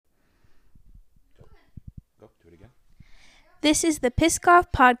This is the Piss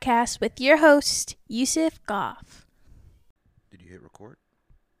Goff Podcast with your host, Yusuf Goff. Did you hit record?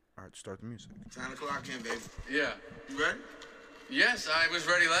 All right, start the music. 10 o'clock in, baby. Yeah. You ready? Yes, I was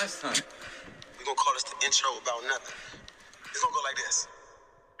ready last time. We're gonna call this the intro about nothing. It's gonna go like this.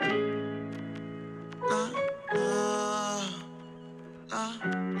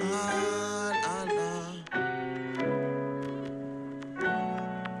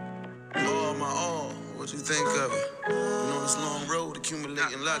 Oh, my all, what you think of it? You know this long road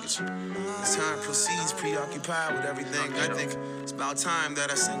accumulating luggage. As time proceeds, preoccupied with everything, I think it's about time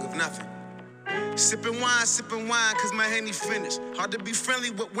that I sing of nothing. Sippin' wine, cause my Henny finished. Hard to be friendly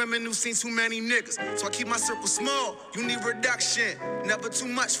with women who seen too many niggas. So I keep my circle small, you need reduction. Never too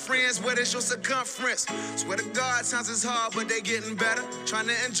much friends, what is your circumference? Swear to God, times is hard, but they getting better. Trying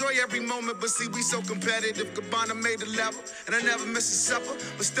to enjoy every moment, but see we so competitive. Cabana made the level, and I never miss a supper.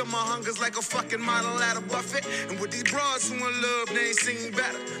 But still my hunger's like a fucking model at a buffet. And with these broads who in love, they ain't singing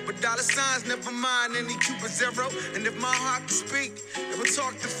better. But dollar signs, never mind any Cupid zero. And if my heart could speak, it would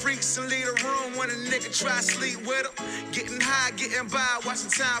talk to freaks and leave the room when a nigga try to sleep with them. Getting high, getting by, watching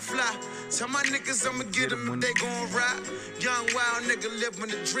time fly. Tell my niggas I'ma get them if they gon' ride. Young, wild nigga living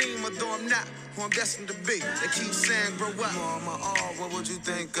the dream, although I'm not who I'm destined to be. They keep saying, grow up. On my all, what would you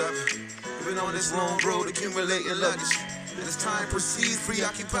think of it? Been on this long road accumulating luggage. And as time proceeds,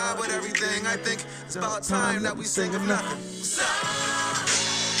 preoccupied with everything, I think it's about time that we sing of nothing.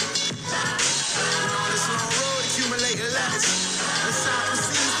 Been on this long road accumulating luggage. As time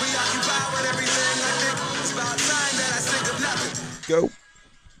proceeds, preoccupied with everything, I think it's about time that I sing of nothing. Go.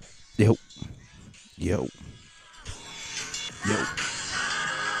 Yo.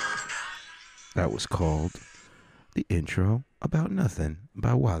 That was called The Intro About Nothing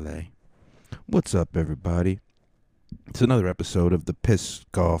by Wale. What's up, everybody? It's another episode of the Piss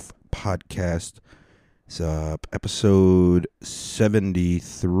Goff Podcast. It's episode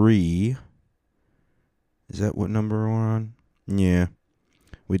 73. Is that what number we're on? Yeah.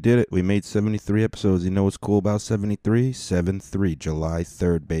 We did it. We made 73 episodes. You know what's cool about 73? 7-3, July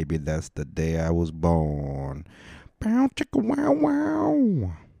 3rd, baby. That's the day I was born. Bow, chicka, wow,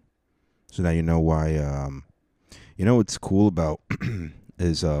 wow. So now you know why, you know what's cool about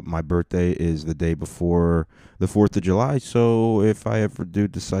is my birthday is the day before the 4th of July. So if I ever do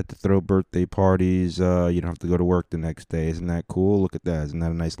decide to throw birthday parties, you don't have to go to work the next day. Isn't that cool? Look at that. Isn't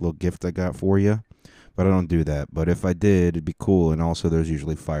that a nice little gift I got for you? But I don't do that. But if I did, it'd be cool. And also, there's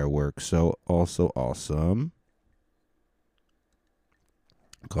usually fireworks. So, also awesome.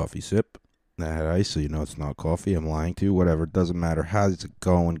 Coffee sip. I had ice, so you know it's not coffee. I'm lying to you. Whatever. It doesn't matter. How's it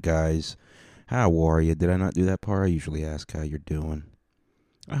going, guys? How are you? Did I not do that part? I usually ask how you're doing.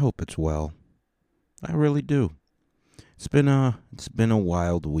 I hope it's well. I really do. It's been a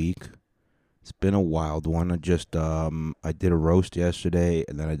wild week. It's been a wild one. I just, I did a roast yesterday,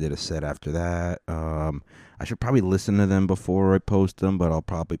 and then I did a set after that. I should probably listen to them before I post them, but I'll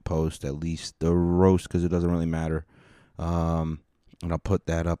probably post at least the roast, because it doesn't really matter. And I'll put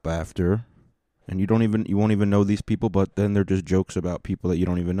that up after. And you won't even know these people, but then they're just jokes about people that you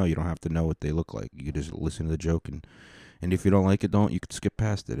don't even know. You don't have to know what they look like. You can just listen to the joke, and if you don't like it, you can skip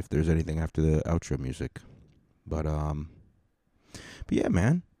past it if there's anything after the outro music. But yeah,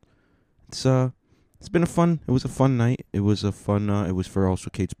 man. It's been it was a fun night. It was it was for also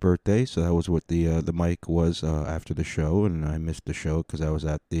Kate's birthday, so that was what the mic was after the show, and I missed the show because I was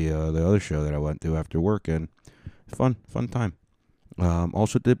at the other show that I went to after work, and fun time.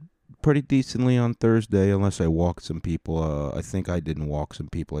 Also did pretty decently on Thursday, unless I walked some people. I think I didn't walk some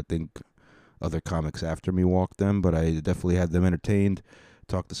people. I think other comics after me walked them, but I definitely had them entertained.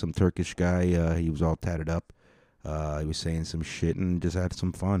 Talked to some Turkish guy. He was all tatted up. He was saying some shit and just had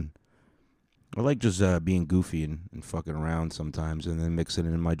some fun. I like just being goofy and fucking around sometimes and then mixing it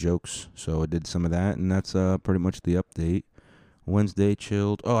in my jokes. So I did some of that, and that's pretty much the update. Wednesday,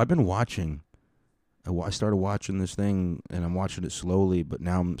 chilled. Oh, I've been watching. I started watching this thing, and I'm watching it slowly, but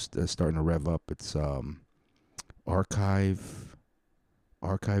now I'm starting to rev up. It's Archive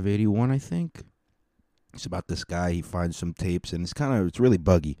 81, I think. It's about this guy. He finds some tapes, and it's really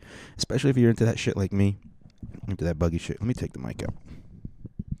buggy, especially if you're into that shit like me. Into that buggy shit. Let me take the mic out.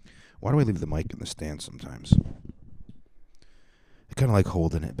 Why do I leave the mic in the stand sometimes? I kind of like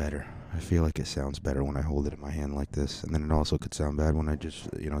holding it better. I feel like it sounds better when I hold it in my hand like this. And then it also could sound bad when I just,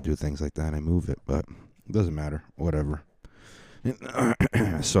 do things like that and I move it. But it doesn't matter. Whatever.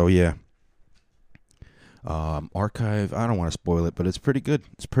 So, yeah. Archive, I don't want to spoil it, but it's pretty good.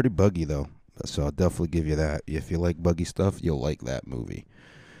 It's pretty buggy, though. So I'll definitely give you that. If you like buggy stuff, you'll like that movie.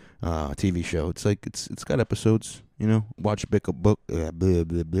 TV show. It's got episodes, watch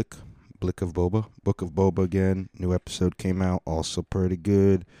Book of Boba again. New episode came out, also pretty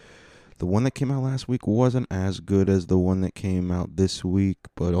good. The one that came out last week wasn't as good as the one that came out this week,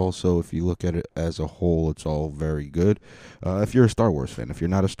 but also if you look at it as a whole, it's all very good. If you're a Star Wars fan, if you're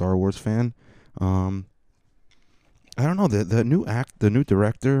not a Star Wars fan, I don't know, the new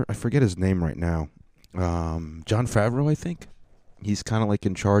director, I forget his name right now. Jon Favreau, I think. He's kind of like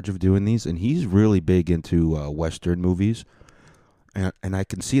in charge of doing these, and he's really big into Western movies. And I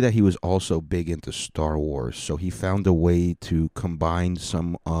can see that he was also big into Star Wars, so he found a way to combine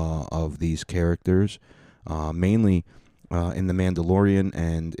some of these characters, mainly in The Mandalorian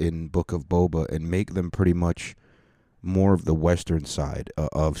and in Book of Boba, and make them pretty much more of the Western side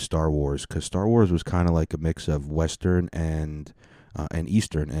of Star Wars, because Star Wars was kind of like a mix of Western and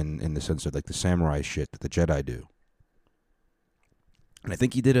Eastern, and in the sense of like the samurai shit that the Jedi do. And I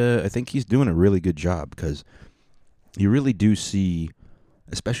think he's doing a really good job, because you really do see,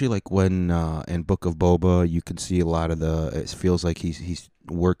 especially like when in Book of Boba, you can see a lot of it feels like he's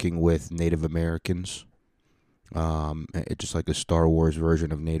working with Native Americans. It's just like a Star Wars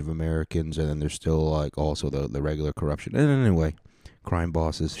version of Native Americans, and then there's still like also the regular corruption. And anyway, crime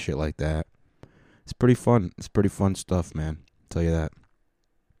bosses, shit like that. It's pretty fun. It's pretty fun stuff, man. I'll tell you that.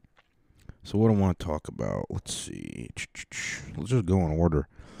 So what do I want to talk about? Let's see. Let's just go in order.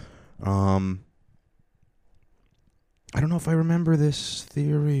 I don't know if I remember this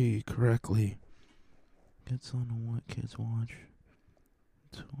theory correctly. Gets on what kids watch.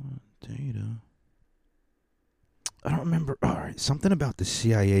 Data. I don't remember. All right, something about the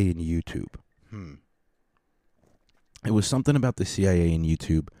CIA and YouTube. It was something about the CIA and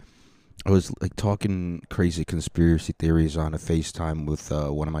YouTube. I was like talking crazy conspiracy theories on a FaceTime with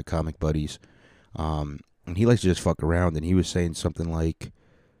one of my comic buddies. And he likes to just fuck around, and he was saying something like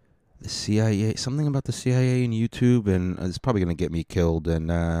the CIA, something about the CIA and YouTube, and it's probably going to get me killed,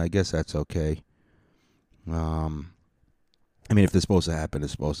 and I guess that's okay. I mean, if it's supposed to happen,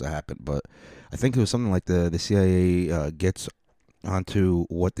 it's supposed to happen, but I think it was something like the CIA gets onto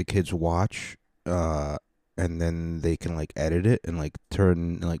what the kids watch, and then they can like edit it and like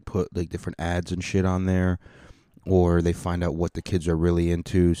put like different ads and shit on there, or they find out what the kids are really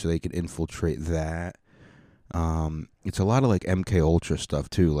into so they can infiltrate that. It's a lot of like MK Ultra stuff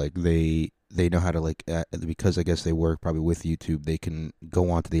too. Like they know how to like, because I guess they work probably with YouTube, they can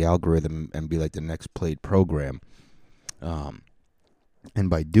go onto the algorithm and be like the next played program. And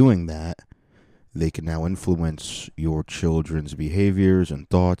by doing that, they can now influence your children's behaviors and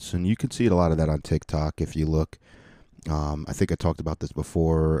thoughts. And you can see a lot of that on TikTok if you look. I think I talked about this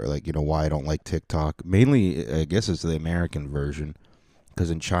before, like, you know, why I don't like TikTok. Mainly, I guess it's the American version. Because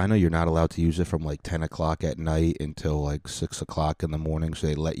in China, you're not allowed to use it from like 10 o'clock at night until like 6 o'clock in the morning. So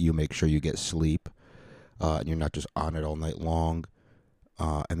they let you make sure you get sleep. And you're not just on it all night long.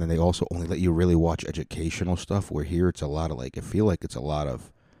 And then they also only let you really watch educational stuff. Where here it's a lot of like, I feel like it's a lot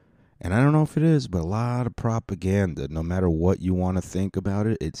of, and I don't know if it is, but a lot of propaganda. No matter what you want to think about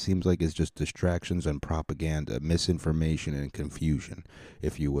it, it seems like it's just distractions and propaganda, misinformation and confusion,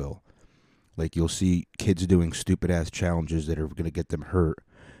 if you will. Like, you'll see kids doing stupid-ass challenges that are going to get them hurt,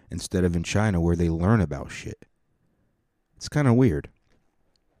 instead of in China where they learn about shit. It's kind of weird.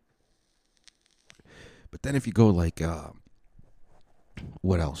 But then if you go, like,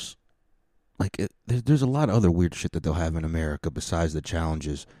 what else? Like, there's a lot of other weird shit that they'll have in America besides the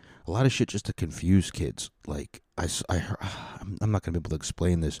challenges. A lot of shit just to confuse kids. Like, I'm not going to be able to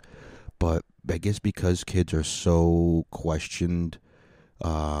explain this, but I guess because kids are so questioned,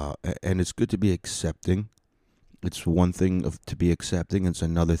 and it's good to be accepting. It's one thing to be accepting. It's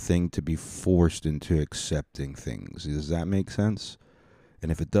another thing to be forced into accepting things. Does that make sense?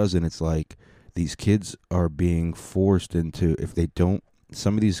 And if it doesn't, it's like these kids are being forced into, if they don't,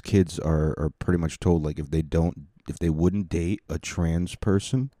 some of these kids are pretty much told, like, if they wouldn't date a trans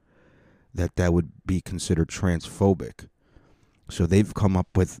person, that would be considered transphobic. So they've come up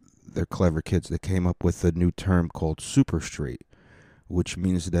with, they're clever kids, they came up with a new term called super straight, which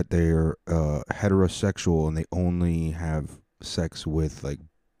means that they're heterosexual and they only have sex with like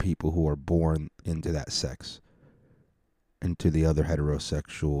people who are born into that sex, into the other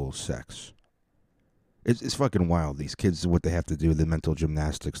heterosexual sex. It's fucking wild. These kids, what they have to do, the mental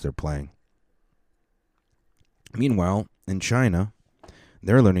gymnastics they're playing. Meanwhile, in China,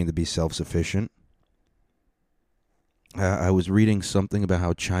 they're learning to be self-sufficient. I was reading something about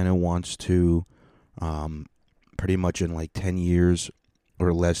how China wants to, pretty much in like 10 years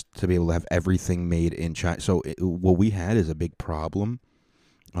or less, to be able to have everything made in China. So what we had is a big problem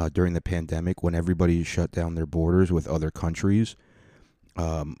during the pandemic when everybody shut down their borders with other countries.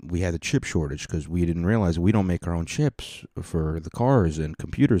 we had a chip shortage because we didn't realize we don't make our own chips for the cars and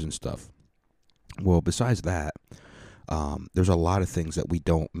computers and stuff. Well, besides that, there's a lot of things that we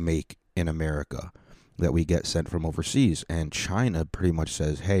don't make in America that we get sent from overseas. And China pretty much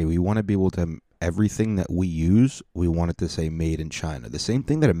says, hey, we want to be able to, everything that we use, we want it to say made in China. The same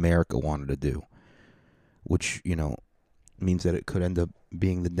thing that America wanted to do, which, means that it could end up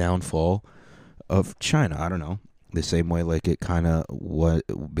being the downfall of China. I don't know. The same way like it kind of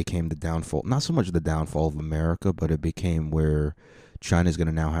became the downfall, not so much the downfall of America, but it became where China's going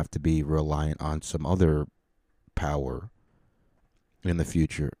to now have to be reliant on some other power in the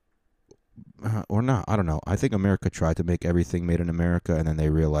future. Or not, I don't know. I think America tried to make everything made in America, and then they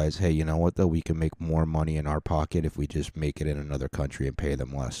realized, hey, you know what, though? We can make more money in our pocket if we just make it in another country and pay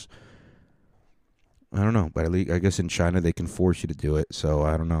them less. I don't know, but I guess in China they can force you to do it, so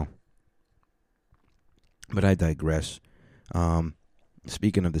I don't know. But I digress.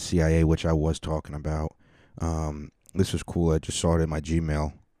 Speaking of the CIA, which I was talking about, this was cool. I just saw it in my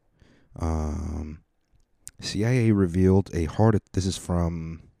Gmail. CIA revealed this is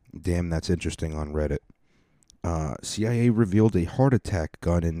from Damn That's Interesting on Reddit. CIA revealed a heart attack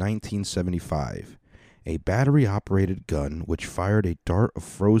gun in 1975. A battery-operated gun which fired a dart of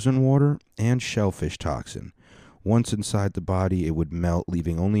frozen water and shellfish toxin. Once inside the body, it would melt,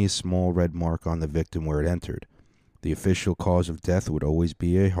 leaving only a small red mark on the victim where it entered. The official cause of death would always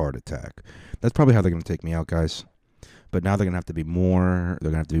be a heart attack. That's probably how they're going to take me out, guys. But now they're going to have to be more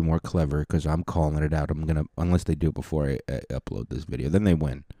clever because I'm calling it out. Unless they do it before I upload this video. Then they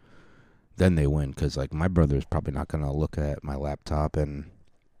win. Because like my brother's probably not going to look at my laptop and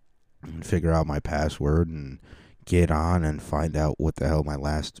figure out my password and get on and find out what the hell my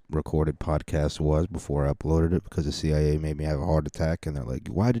last recorded podcast was before I uploaded it, because the CIA made me have a heart attack. And they're like,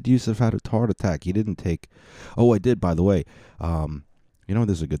 why did Yusuf have a heart attack? He didn't take... Oh, I did, by the way.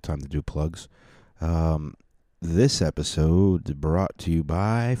 This is a good time to do plugs. This episode brought to you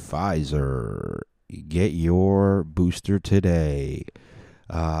by Pfizer. Get your booster today.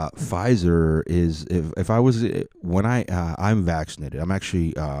 Pfizer is, I'm vaccinated. I'm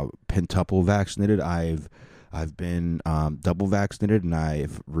actually pentuple vaccinated. I've been double vaccinated, and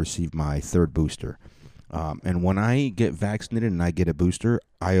I've received my third booster. And when I get vaccinated and I get a booster,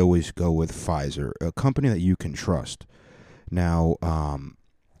 I always go with Pfizer, a company that you can trust. Now,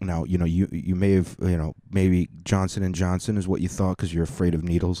 you may have, maybe Johnson & Johnson is what you thought because you're afraid of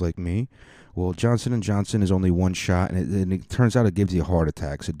needles like me. Well, Johnson & Johnson is only one shot, and it turns out it gives you a heart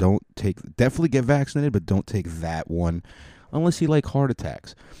attack. So definitely get vaccinated, but don't take that one unless you like heart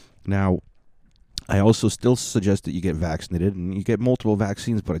attacks. Now, I also still suggest that you get vaccinated, and you get multiple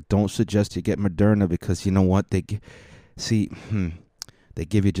vaccines, but I don't suggest you get Moderna because you know what? They give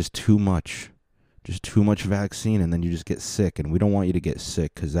you just too much vaccine, and then you just get sick, and we don't want you to get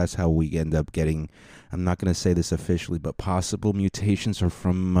sick because that's how we end up getting, I'm not going to say this officially, but possible mutations are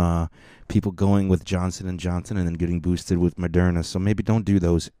from people going with Johnson & Johnson and then getting boosted with Moderna, so maybe don't do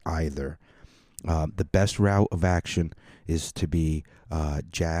those either. The best route of action is to be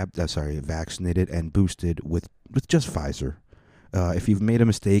vaccinated and boosted with just Pfizer. If you've made a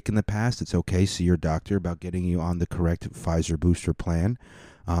mistake in the past, it's okay. See your doctor about getting you on the correct Pfizer booster plan.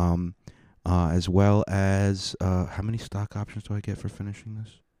 As well as, how many stock options do I get for finishing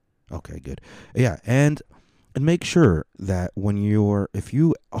this? Okay, good. Yeah, and make sure that if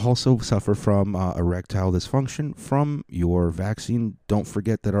you also suffer from erectile dysfunction from your vaccine, don't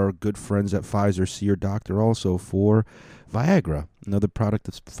forget that our good friends at Pfizer see your doctor also for Viagra, another product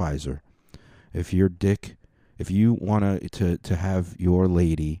of Pfizer. If you want to have your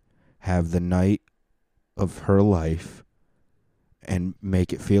lady have the night of her life and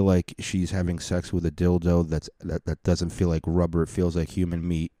make it feel like she's having sex with a dildo that doesn't feel like rubber, it feels like human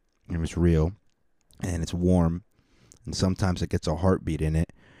meat, and it's real, and it's warm, and sometimes it gets a heartbeat in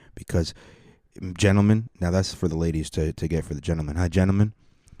it, because, gentlemen, now that's for the ladies to get for the gentlemen. Hi, gentlemen.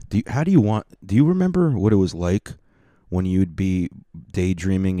 Do you remember what it was like when you'd be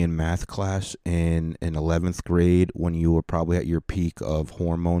daydreaming in math class in 11th grade when you were probably at your peak of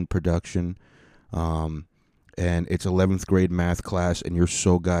hormone production? And it's 11th grade math class, and you're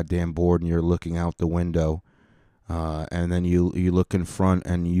so goddamn bored, and you're looking out the window, and then you look in front,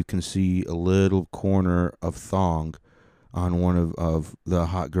 and you can see a little corner of thong on one of the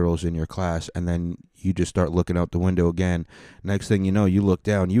hot girls in your class, and then you just start looking out the window again. Next thing you know, you look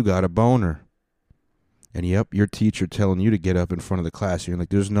down, you got a boner. And yep, your teacher telling you to get up in front of the class, and you're like,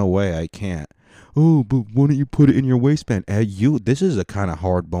 there's no way, I can't. Oh, but why don't you put it in your waistband? This is a kind of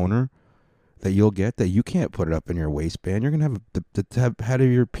hard boner that you'll get that you can't put it up in your waistband. You're going to have the head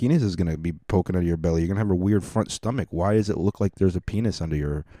of your penis is going to be poking out of your belly. You're going to have a weird front stomach. Why does it look like there's a penis under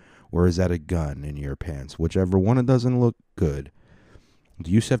your, or is that a gun in your pants? Whichever one, it doesn't look good.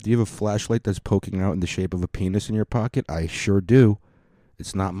 Do you have a flashlight that's poking out in the shape of a penis in your pocket? I sure do.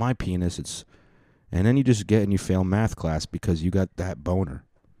 It's not my penis. And then you just get and you fail math class because you got that boner.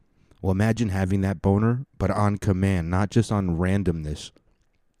 Well, imagine having that boner, but on command, not just on randomness,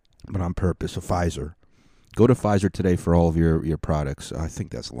 but on purpose. So Pfizer. Go to Pfizer today for all of your products. I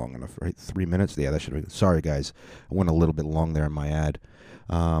think that's long enough, right? 3 minutes? Yeah, that should be. Sorry, guys. I went a little bit long there in my ad.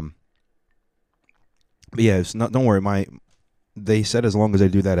 But yeah, don't worry. They said as long as I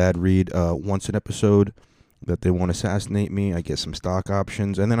do that ad read once an episode that they won't assassinate me, I get some stock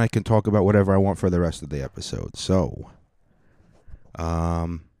options, and then I can talk about whatever I want for the rest of the episode. So,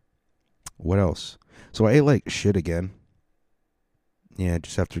 what else? So I ate like shit again. Yeah,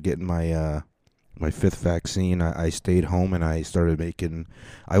 just after getting my my 5th vaccine, I stayed home and I started making.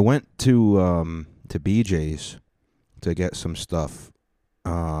 I went to BJ's to get some stuff,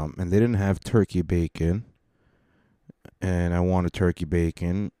 and they didn't have turkey bacon, and I wanted turkey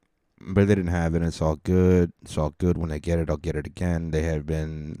bacon. But they didn't have it. It's all good. It's all good. When I get it, I'll get it again. They had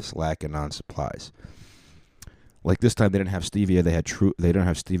been slacking on supplies. Like this time, they didn't have stevia. They didn't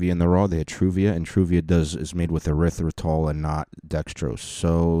have stevia in the raw. They had Truvia, and Truvia is made with erythritol and not dextrose.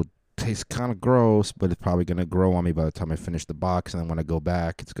 So tastes kind of gross, but it's probably gonna grow on me by the time I finish the box. And then when I go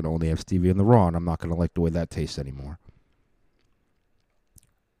back, it's gonna only have stevia in the raw, and I'm not gonna like the way that tastes anymore.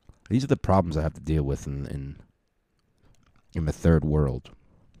 These are the problems I have to deal with in the third world.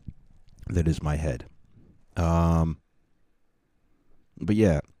 That is my head. But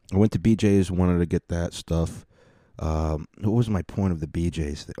yeah, I went to BJ's, wanted to get that stuff. What was my point of the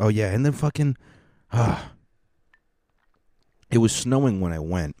BJ's thing? Oh yeah, and then fucking, it was snowing when I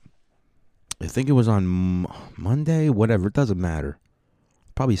went. I think it was on Monday, whatever, it doesn't matter.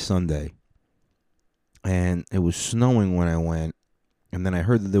 Probably Sunday. And it was snowing when I went, and then I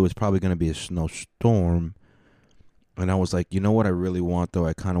heard that there was probably going to be a snowstorm. And I was like, you know what I really want, though?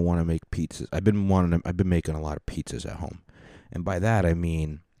 I kind of want to make pizzas. I've been making a lot of pizzas at home. And by that, I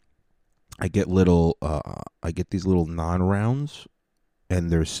mean, I get these little non-rounds, and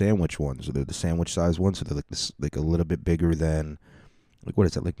they're sandwich ones. They're the sandwich size ones. So they're like this, like a little bit bigger than, like, what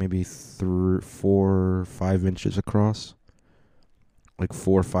is that? Like maybe 4 or 5 inches across. Like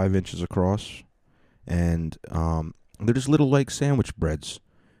 4 or 5 inches across. And they're just little, like, sandwich breads.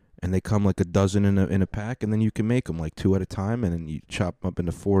 And they come like a dozen in a pack, and then you can make them like 2 at a time, and then you chop them up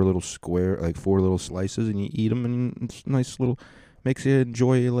into 4 little slices, and you eat them, and it's nice little, makes you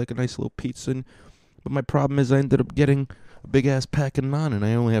enjoy like a nice little pizza. But my problem is I ended up getting a big ass pack of naan, and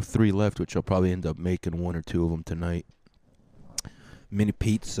I only have 3 left, which I'll probably end up making 1 or 2 of them tonight. Mini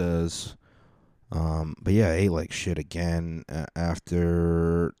pizzas. But yeah, I ate like shit again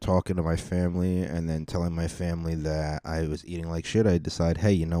after talking to my family and then telling my family that I was eating like shit. I decided,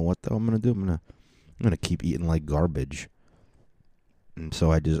 hey, you know what though I'm gonna do? I'm gonna keep eating like garbage. And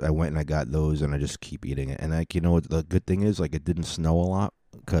so I went and I got those, and I just keep eating it. And like, you know what the good thing is, like, it didn't snow a lot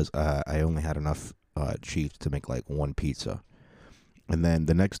because I only had enough cheese to make like 1 pizza. And then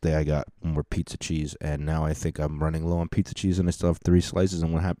the next day I got more pizza cheese, and now I think I'm running low on pizza cheese, and I still have 3 slices.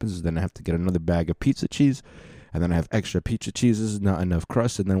 And what happens is then I have to get another bag of pizza cheese, and then I have extra pizza cheeses, not enough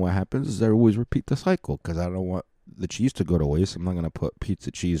crust. And then what happens is I always repeat the cycle because I don't want the cheese to go to waste. I'm not going to put pizza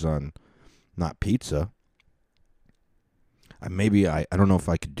cheese on not pizza. I don't know if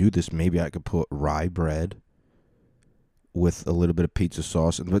I could do this. Maybe I could put rye bread with a little bit of pizza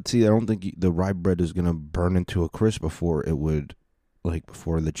sauce. But see, I don't think the rye bread is going to burn into a crisp before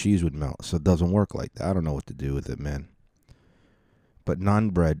the cheese would melt. So it doesn't work like that. I don't know what to do with it, man. But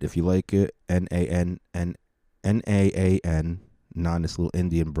naan bread, if you like it, Naan, naan is little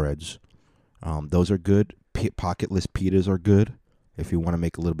Indian breads. Those are good. Pocketless pitas are good if you want to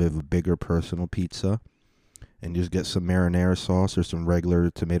make a little bit of a bigger personal pizza. And just get some marinara sauce or some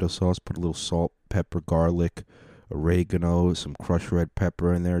regular tomato sauce. Put a little salt, pepper, garlic, oregano, some crushed red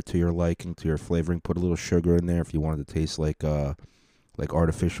pepper in there to your liking, to your flavoring. Put a little sugar in there if you want it to taste like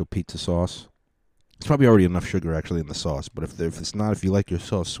artificial pizza sauce. It's probably already enough sugar actually in the sauce, but if it's not, if you like your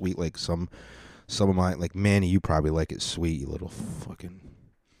sauce sweet like some of my, like Manny, you probably like it sweet, you little fucking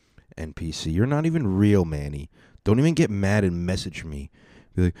NPC. You're not even real, Manny. Don't even get mad and message me.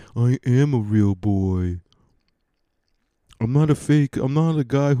 Be like, I am a real boy. I'm not a fake. I'm not a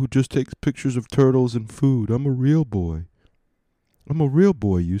guy who just takes pictures of turtles and food. I'm a real boy. I'm a real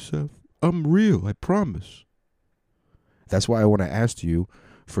boy, Yusuf. I'm real, I promise. That's why when I asked you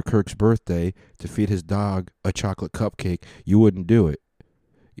for Kirk's birthday to feed his dog a chocolate cupcake, you wouldn't do it.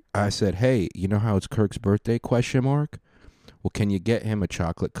 I said, hey, you know how it's Kirk's birthday, ? Well, can you get him a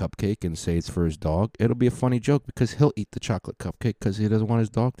chocolate cupcake and say it's for his dog? It'll be a funny joke because he'll eat the chocolate cupcake because he doesn't want his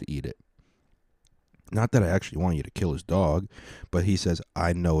dog to eat it. Not that I actually want you to kill his dog, but he says,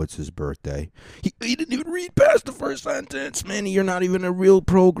 I know it's his birthday. He didn't even read past the first sentence, man. You're not even a real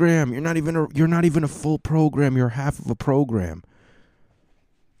program. You're not even a full program. You're half of a program.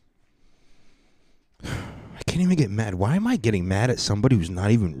 I can't even get mad. Why am I getting mad at somebody who's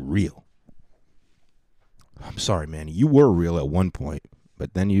not even real? I'm sorry, man. You were real at one point,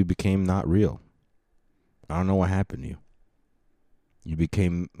 but then you became not real. I don't know what happened to you. You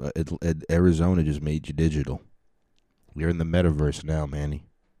became, Arizona just made you digital. You're in the metaverse now, Manny.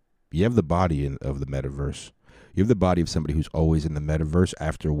 You have the body of the metaverse. You have the body of somebody who's always in the metaverse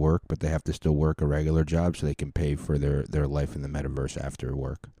after work, but they have to still work a regular job so they can pay for their life in the metaverse after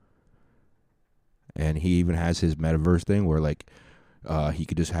work. And he even has his metaverse thing where, like, he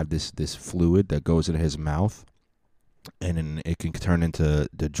could just have this fluid that goes in his mouth, and then it can turn into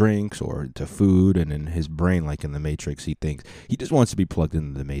the drinks or to food. And in his brain, like in the Matrix, he thinks he just wants to be plugged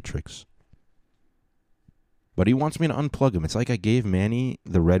into the Matrix. But he wants me to unplug him. It's like I gave Manny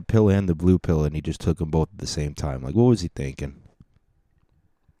the red pill and the blue pill, and he just took them both at the same time. Like, what was he thinking?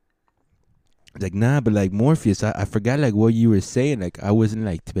 Like, nah, but like Morpheus, I forgot like what you were saying. Like, I wasn't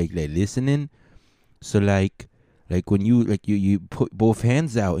like listening. So like when you put both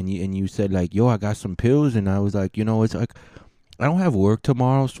hands out and you said like, yo, I got some pills, and I was like, it's like I don't have work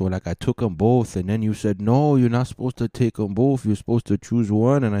tomorrow, so like I took them both, and then you said, no, you're not supposed to take them both. You're supposed to choose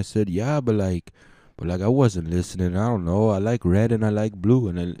one, and I said, yeah, but I wasn't listening. I don't know. I like red and I like blue,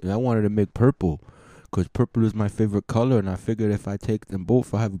 and I wanted to make purple, because purple is my favorite color, and I figured if I take them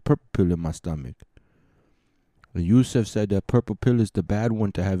both, I have a purple pill in my stomach. And Yusuf said that purple pill is the bad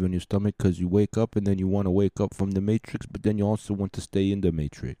one to have in your stomach because you wake up and then you want to wake up from the Matrix, but then you also want to stay in the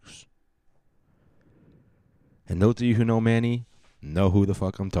Matrix. And those of you who know Manny know who the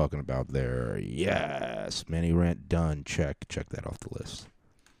fuck I'm talking about there. Yes, Manny Rant done. Check that off the list.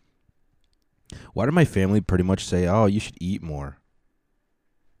 Why did my family pretty much say, oh, you should eat more?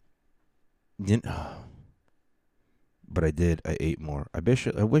 But I did. I ate more. I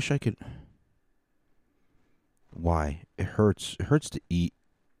wish I could. Why? It hurts. It hurts to eat.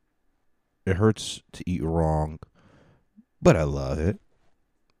 It hurts to eat wrong. But I love it.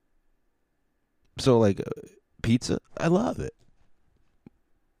 So, like, pizza, I love it.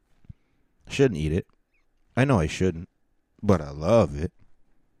 Shouldn't eat it. I know I shouldn't. But I love it.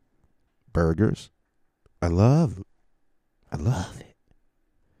 Burgers, I love it.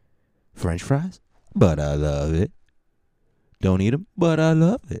 French fries, but I love it. Don't eat them, but I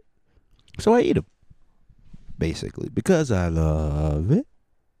love it. So I eat them. Basically, because I love it.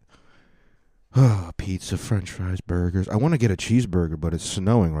 Oh, pizza, French fries, burgers. I want to get a cheeseburger, but it's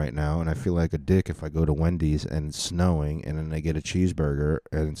snowing right now, and I feel like a dick if I go to Wendy's and it's snowing, and then I get a cheeseburger,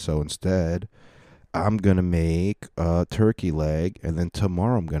 and so instead, I'm going to make a turkey leg, and then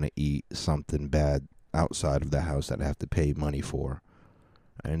tomorrow I'm going to eat something bad outside of the house that I have to pay money for.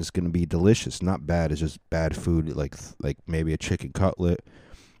 And it's going to be delicious. Not bad, it's just bad food, like maybe a chicken cutlet.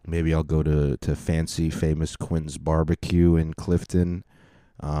 Maybe I'll go to fancy, famous Quinn's Barbecue in Clifton.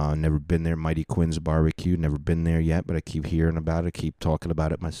 Never been there, Mighty Quinn's Barbecue. Never been there yet, but I keep hearing about it, keep talking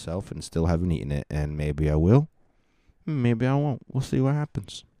about it myself, and still haven't eaten it. And maybe I will. Maybe I won't. We'll see what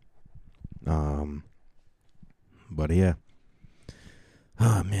happens. But yeah.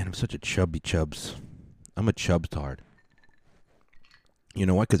 Oh, man, I'm such a chubby chubs. I'm a chubs-tard. You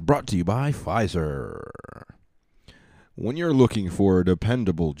know what? Because brought to you by Pfizer. When you're looking for a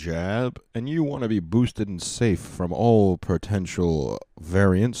dependable jab and you want to be boosted and safe from all potential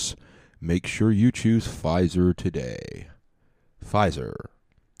variants, make sure you choose Pfizer today. Pfizer.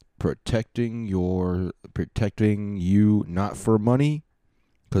 Protecting you not for money,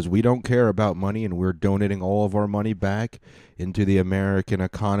 because we don't care about money and we're donating all of our money back into the American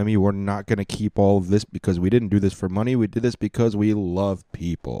economy. We're not going to keep all of this because we didn't do this for money. We did this because we love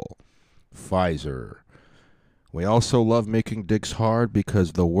people. Pfizer. We also love making dicks hard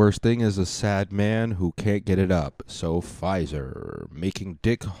because the worst thing is a sad man who can't get it up. So Pfizer, making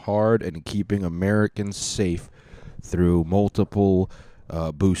dick hard and keeping Americans safe through multiple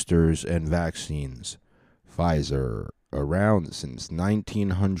boosters and vaccines. Pfizer, around since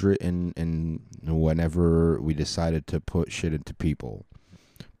 1900 and whenever we decided to put shit into people.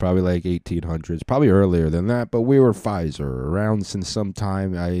 Probably like 1800s, probably earlier than that, but we were Pfizer around since some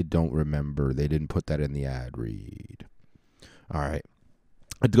time. I don't remember. They didn't put that in the ad read. All right.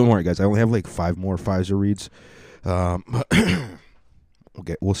 Don't worry, guys. I only have like 5 more Pfizer reads. We'll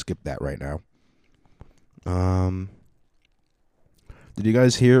skip that right now. Did you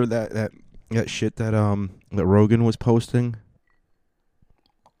guys hear that shit that Rogan was posting?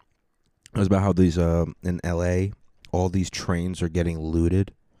 It was about how these in LA, all these trains are getting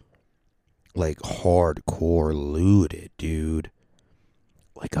looted. Like hardcore looted, dude.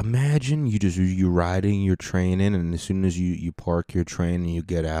 Like imagine you riding your train in, and as soon as you park your train and you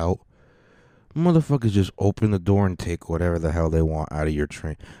get out, motherfuckers just open the door and take whatever the hell they want out of your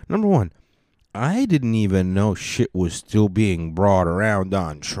train. Number one, I didn't even know shit was still being brought around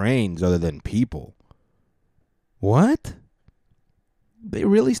on trains other than people. What? They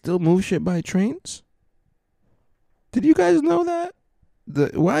really still move shit by trains? Did you guys know that?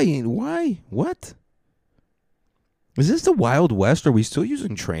 Why? What? Is this the Wild West? Are we still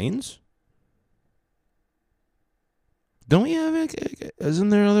using trains? Don't we have, isn't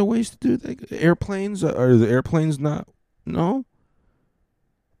there other ways to do that? Airplanes? Are the airplanes not? No?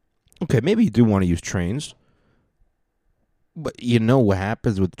 Okay, maybe you do want to use trains. But you know what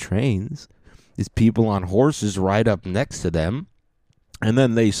happens with trains is people on horses ride up next to them, and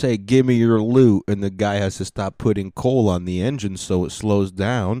then they say, give me your loot, and the guy has to stop putting coal on the engine so it slows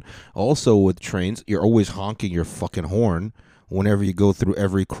down. Also with trains, you're always honking your fucking horn whenever you go through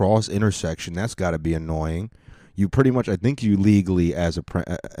every cross intersection. That's got to be annoying. You pretty much, I think you legally,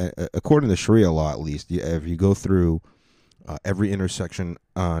 according to Sharia law at least, if you go through every intersection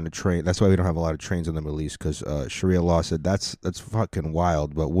on a train, that's why we don't have a lot of trains in the Middle East, because Sharia law said that's fucking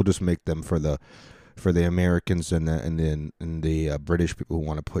wild, but we'll just make them for the Americans and the British people who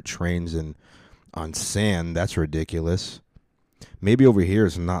want to put trains in on sand. That's ridiculous. Maybe over here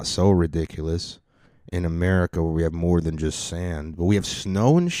it's not so ridiculous. In America, where we have more than just sand, but we have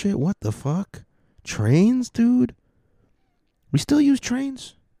snow and shit. What the fuck? Trains, dude? We still use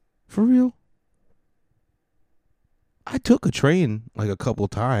trains? For real? I took a train like a couple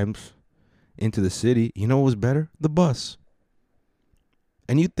times into the city. You know what was better? The bus.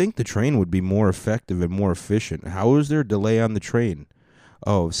 And you'd think the train would be more effective and more efficient. How is there a delay on the train?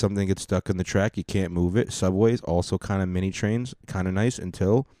 Oh, if something gets stuck in the track, you can't move it. Subways, also kind of mini trains, kind of nice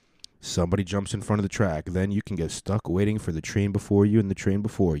until somebody jumps in front of the track. Then you can get stuck waiting for the train before you and the train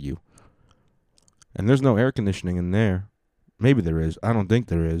before you. And there's no air conditioning in there. Maybe there is. I don't think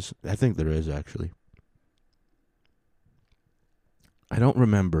there is. I think there is, actually. I don't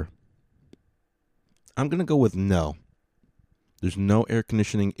remember. I'm going to go with no. There's no air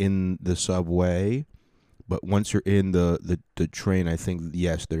conditioning in the subway, but once you're in the train, I think,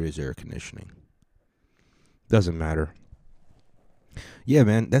 yes, there is air conditioning. Doesn't matter. Yeah,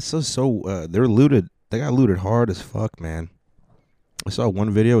 man, that's so they're looted. They got looted hard as fuck, man. I saw one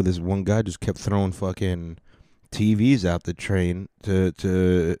video where this one guy just kept throwing fucking TVs out the train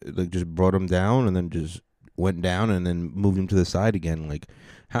to like just brought them down and then just went down and then moved them to the side again. Like,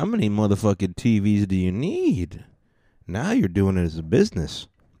 how many motherfucking TVs do you need? Now you're doing it as a business.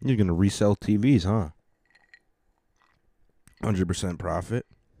 You're going to resell TVs, huh? 100% profit.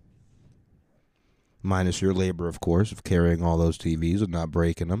 Minus your labor, of course, of carrying all those TVs and not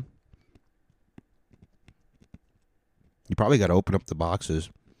breaking them. You probably got to open up the boxes,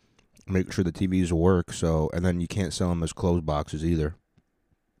 make sure the TVs work, and then you can't sell them as closed boxes either.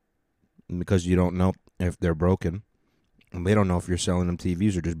 Because you don't know if they're broken. And they don't know if you're selling them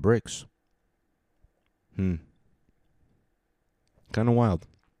TVs or just bricks. Kind of wild,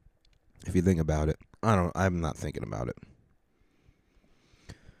 if you think about it. I'm not thinking about it.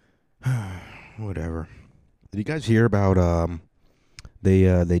 Whatever. Did you guys hear about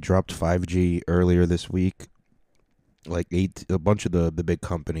they dropped 5G earlier this week? Like a bunch of the big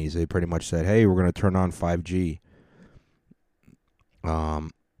companies, they pretty much said, "Hey, we're going to turn on 5G."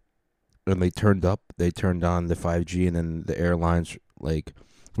 And they turned on the 5G, and then the airlines were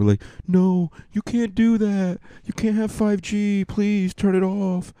like, "No, you can't do that. You can't have 5G. Please turn it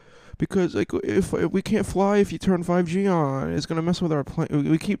off, because like if we can't fly if you turn 5G on, it's gonna mess with our plane."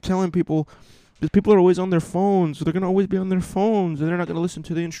 We keep telling people, because people are always on their phones, so they're gonna always be on their phones, and they're not gonna listen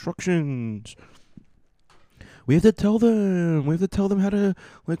to the instructions. We have to tell them. We have to tell them how to,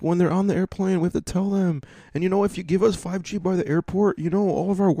 like, when they're on the airplane, we have to tell them. And, if you give us 5G by the airport, all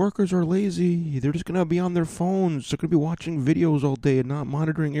of our workers are lazy. They're just going to be on their phones. They're going to be watching videos all day and not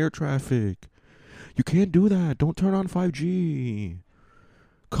monitoring air traffic. You can't do that. Don't turn on 5G.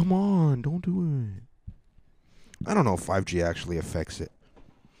 Come on, don't do it. I don't know if 5G actually affects it.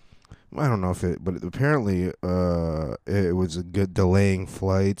 I don't know but apparently it was a good delaying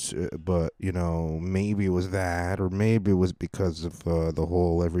flights, but, maybe it was that, or maybe it was because of the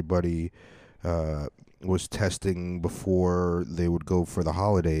whole everybody was testing before they would go for the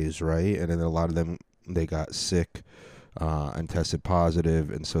holidays, right? And then a lot of them, they got sick and tested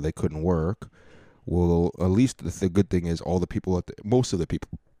positive, and so they couldn't work. Well, at least the good thing is most of the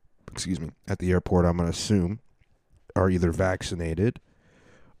people, at the airport, I'm going to assume, are either vaccinated,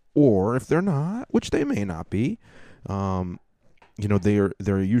 or if they're not, which they may not be,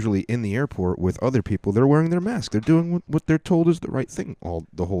 they're usually in the airport with other people. They're wearing their mask. They're doing what they're told is the right thing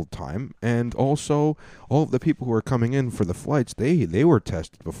the whole time. And also, all of the people who are coming in for the flights, they were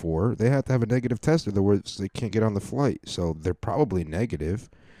tested before. They had to have a negative test, otherwise they can't get on the flight. So they're probably negative.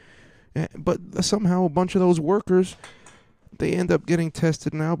 But somehow a bunch of those workers, they end up getting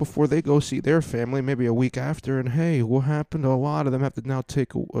tested now before they go see their family, maybe a week after. And hey, what happened? A lot of them have to now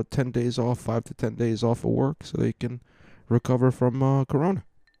take 10 days off, 5 to 10 days off of work so they can recover from corona.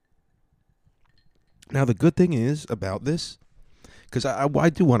 Now, the good thing is about this, because I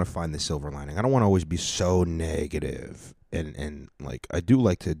do want to find the silver lining. I don't want to always be so negative. And like, I do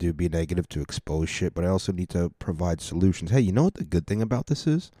like to be negative to expose shit, but I also need to provide solutions. Hey, you know what the good thing about this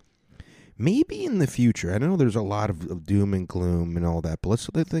is? Maybe in the future, I know there's a lot of doom and gloom and all that, but let's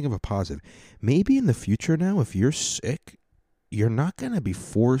think of a positive. Maybe in the future now, if you're sick, you're not going to be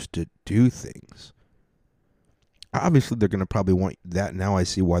forced to do things. Obviously, they're going to probably want that. Now I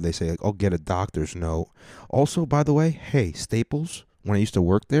see why they say, like, oh, get a doctor's note. Also, by the way, hey, Staples, when I used to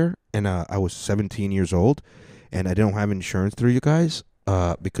work there, and I was 17 years old, and I didn't have insurance through you guys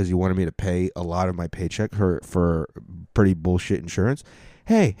because you wanted me to pay a lot of my paycheck for pretty bullshit insurance.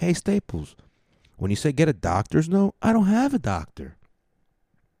 Hey, Staples, when you say get a doctor's note, I don't have a doctor.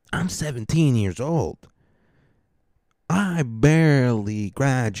 I'm 17 years old. I barely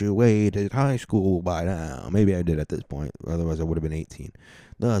graduated high school by now. Maybe I did at this point. Otherwise, I would have been 18.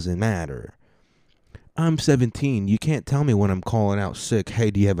 Doesn't matter. I'm 17. You can't tell me when I'm calling out sick,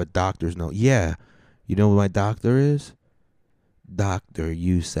 hey, do you have a doctor's note? Yeah. You know what my doctor is? Dr.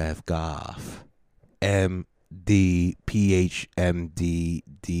 Yusuf Goff. M.D. Ph.M.D.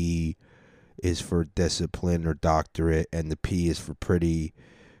 D is for discipline or doctorate, and the P is for pretty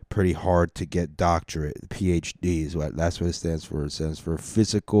hard to get doctorate. PhD is that's what it stands for. It stands for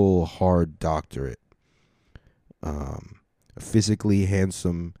physical hard doctorate. A physically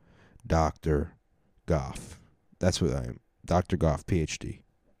handsome Dr. Goff. That's what I am. Dr. Goff, PhD.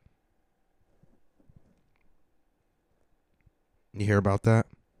 You hear about that?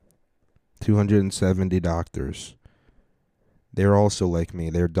 270 doctors. They're also like me.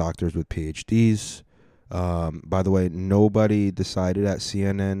 They're doctors with PhDs. By the way, nobody decided at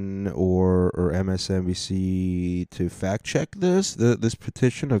CNN or MSNBC to fact check this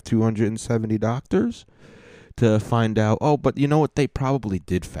petition of 270 doctors to find out. Oh, but you know what? They probably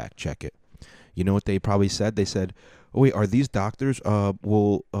did fact check it. You know what they probably said? They said, oh, wait, are these doctors?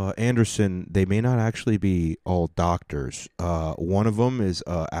 Anderson, they may not actually be all doctors. One of them is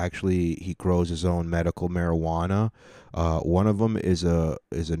actually, he grows his own medical marijuana. One of them is a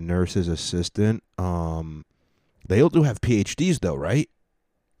nurse's assistant. They all do have PhDs though, right?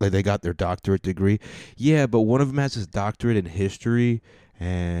 Like they got their doctorate degree. Yeah, but one of them has his doctorate in history,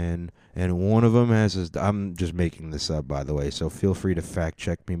 and one of them has his. I'm just making this up, by the way. So feel free to fact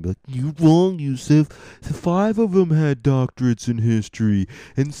check me and be like, "You wrong, Yusuf. 5 of them had doctorates in history,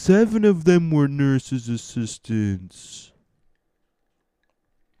 and 7 of them were nurses' assistants."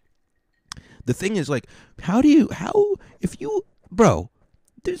 The thing is, like, bro,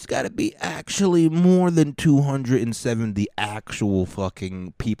 there's got to be actually more than 270 actual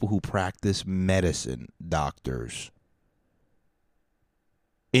fucking people who practice medicine, doctors,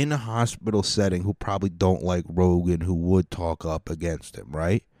 in a hospital setting who probably don't like Rogan, who would talk up against him,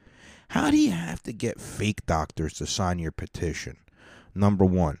 right? How do you have to get fake doctors to sign your petition? Number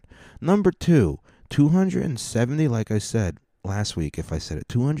one. Number two, 270, like I said last week, if I said it,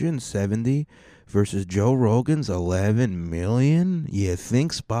 270 versus Joe Rogan's 11 million? You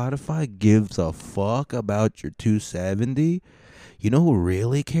think Spotify gives a fuck about your 270? You know who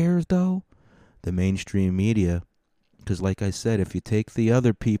really cares, though? The mainstream media. Because like I said, if you take the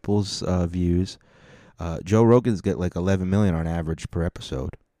other people's views, Joe Rogan's get like 11 million on average per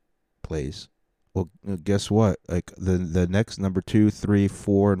episode plays. Well, guess what? Like the next number 2, 3,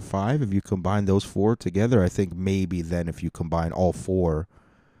 4, and 5, if you combine those 4 together, I think maybe then if you combine all 4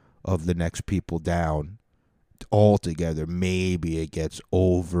 of the next people down all together, maybe it gets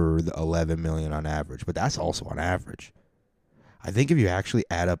over the 11 million on average. But that's also on average. I think if you actually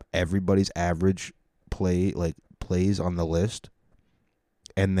add up everybody's average plays on the list,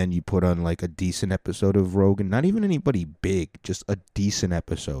 and then you put on like a decent episode of Rogan, not even anybody big, just a decent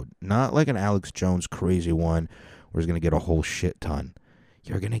episode, not like an Alex Jones crazy one where he's gonna get a whole shit ton.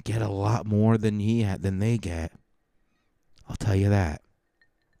 You're gonna get a lot more than they get. I'll tell you that.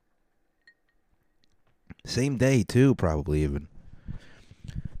 Same day too, probably even.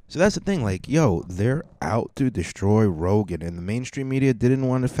 So that's the thing, like, yo, they're out to destroy Rogan, and the mainstream media didn't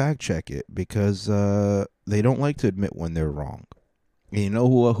want to fact check it because they don't like to admit when they're wrong. And you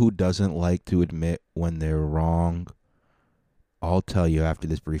know who doesn't like to admit when they're wrong? I'll tell you after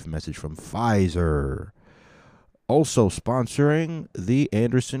this brief message from Pfizer. Also sponsoring the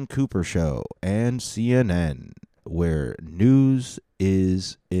Anderson Cooper Show and CNN, where news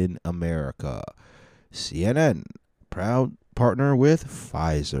is in America. CNN, proud partner with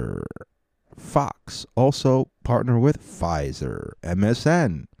Pfizer. Fox, also partner with Pfizer.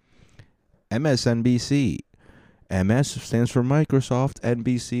 MSN, MSNBC. MS stands for Microsoft.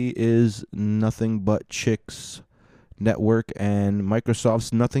 NBC is Nothing But Chicks Network, and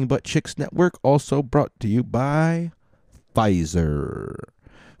Microsoft's Nothing But Chicks Network, also brought to you by Pfizer.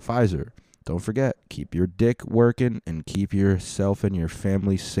 Pfizer, don't forget, keep your dick working and keep yourself and your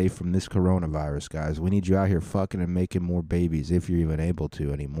family safe from this coronavirus, guys. We need you out here fucking and making more babies if you're even able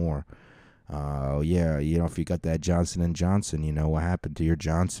to anymore. Yeah, you know, if you got that Johnson & Johnson, you know what happened to your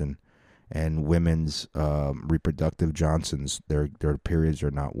Johnson. And women's reproductive Johnsons, their periods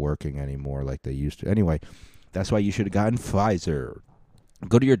are not working anymore like they used to. Anyway, that's why you should have gotten Pfizer.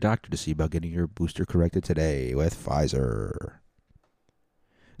 Go to your doctor to see about getting your booster corrected today with Pfizer.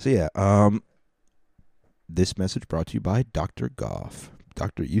 So yeah, this message brought to you by Dr. Goff,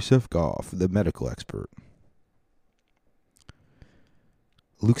 Dr. Yusuf Goff, the medical expert.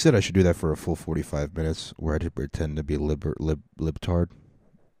 Luke said I should do that for a full 45 minutes, where I just pretend to be libtard.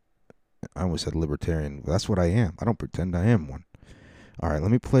 I almost said libertarian. That's what I am. I don't pretend I am one. All right, let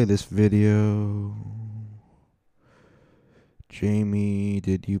me play this video. Jamie,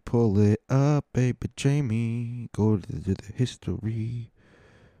 did you pull it up, baby? Jamie, go to the history.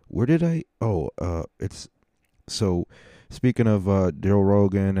 Where did I? It's so. Speaking of Joe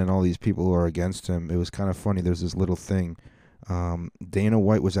Rogan and all these people who are against him, it was kind of funny. There's this little thing. Dana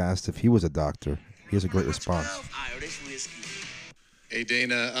White was asked if he was a doctor. He has a great response. Hey,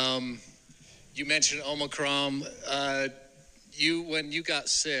 Dana. You mentioned Omicron. When you got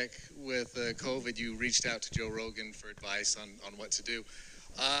sick with COVID, you reached out to Joe Rogan for advice on what to do.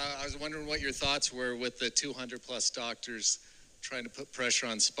 I was wondering what your thoughts were with the 200-plus doctors trying to put pressure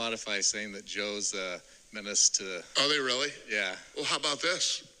on Spotify, saying that Joe's a menace to... Are they really? Yeah. Well, how about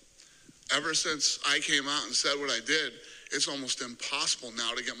this? Ever since I came out and said what I did, it's almost impossible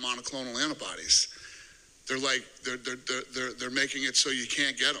now to get monoclonal antibodies. They're making it so you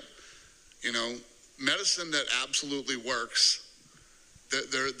can't get them. You know, medicine that absolutely works,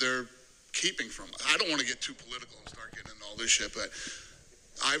 they're keeping from us. I don't want to get too political and start getting into all this shit, but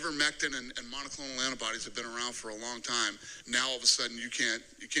ivermectin and monoclonal antibodies have been around for a long time. Now all of a sudden you can't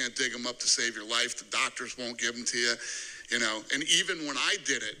dig them up to save your life. The doctors won't give them to you, you know. And even when I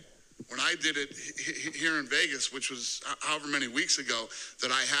did it here in Vegas, which was however many weeks ago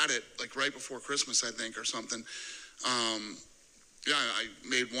that I had it, like right before Christmas, I think, or something. Yeah, I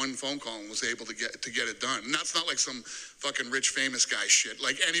made one phone call and was able to get it done. And that's not like some fucking rich famous guy shit.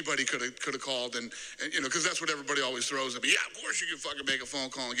 Like anybody could have called and you know, because that's what everybody always throws at me. Yeah, of course you can fucking make a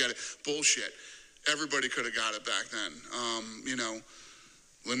phone call and get it. Bullshit. Everybody could have got it back then. You know,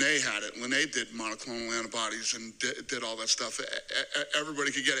 Lene had it. Lene did monoclonal antibodies and did all that stuff.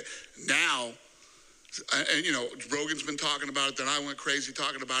 Everybody could get it. Now, and you know, Rogan's been talking about it. Then I went crazy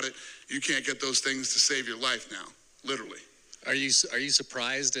talking about it. You can't get those things to save your life now, literally. Are you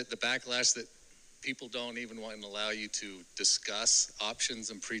surprised at the backlash that people don't even want to allow you to discuss options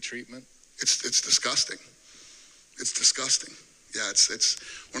and pre-treatment? It's disgusting. It's disgusting. Yeah, it's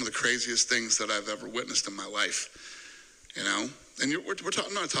one of the craziest things that I've ever witnessed in my life. You know, and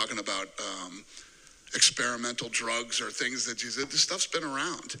I'm not talking about experimental drugs or things that this stuff's been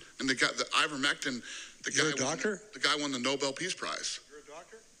around. And the ivermectin. You're a doctor? The guy won the Nobel Peace Prize. You're a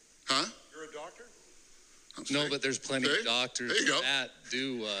doctor? Huh? You're a doctor? No, but there's plenty of doctors that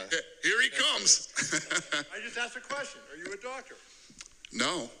do. Here he comes. I just asked a question. Are you a doctor?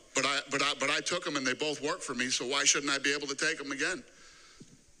 No, but I took them and they both work for me. So why shouldn't I be able to take them again?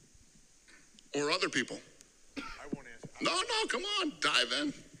 Or other people? I won't answer. No, come on, dive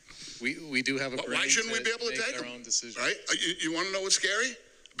in. We do have a. But why shouldn't we be able to take our them? own decision? Right? You want to know what's scary?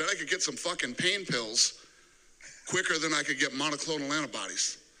 I bet I could get some fucking pain pills quicker than I could get monoclonal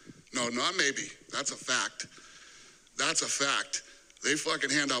antibodies. No, not maybe. That's a fact. That's a fact. They fucking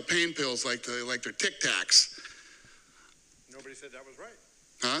hand out pain pills like they're Tic Tacs. Nobody said that was right.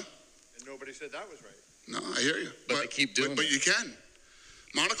 Huh? And nobody said that was right. No, I hear you. But they keep doing it. But you can.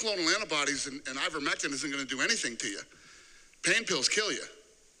 Monoclonal antibodies and ivermectin isn't going to do anything to you. Pain pills kill you.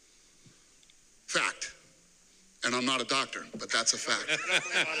 Fact. And I'm not a doctor, but that's a fact.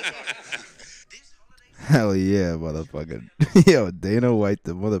 Hell yeah, motherfucking. Yo, Dana White,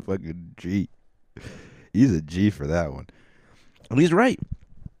 the motherfucking G. He's a G for that one. And he's right.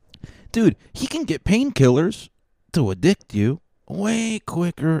 Dude, he can get painkillers to addict you way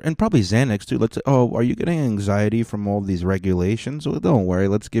quicker, and probably Xanax too. Are you getting anxiety from all these regulations? Well, don't worry,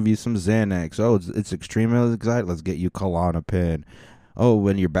 let's give you some Xanax. Oh, it's extreme anxiety. Let's get you Klonopin. Oh,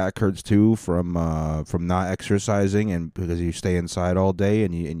 when your back hurts too from not exercising and because you stay inside all day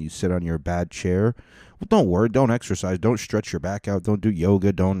and you sit on your bad chair. Well, don't worry, don't exercise, don't stretch your back out, don't do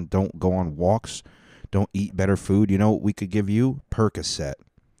yoga, don't go on walks, don't eat better food. You know what we could give you? Percocet.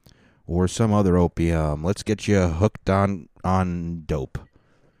 Or some other opium. Let's get you hooked on dope.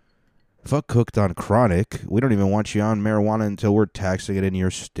 Fuck hooked on chronic. We don't even want you on marijuana until we're taxing it in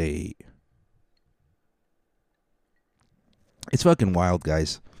your state. It's fucking wild,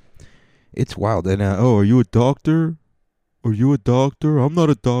 guys. It's wild. And, are you a doctor? Are you a doctor? I'm not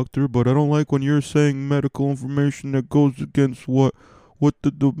a doctor, but I don't like when you're saying medical information that goes against what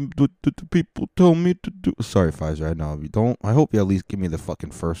the people tell me to do. Sorry, Pfizer. I know you don't. I hope you at least give me the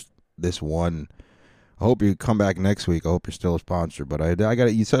fucking this one. I hope you come back next week. I hope you're still a sponsor. But I got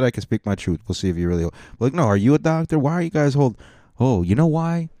it. You said I could speak my truth. We'll see if you really. Like, no, are you a doctor? Why are you guys Oh, you know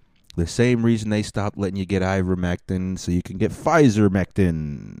why? The same reason they stopped letting you get ivermectin, so you can get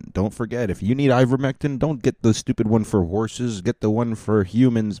Pfizermectin. Don't forget, if you need ivermectin, don't get the stupid one for horses. Get the one for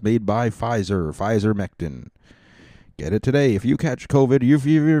humans made by Pfizer, Pfizermectin. Get it today. If you catch COVID,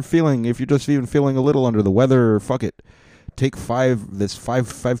 if you're just even feeling a little under the weather, fuck it. Take five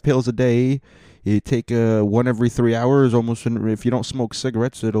pills a day. You take one every 3 hours. Almost, if you don't smoke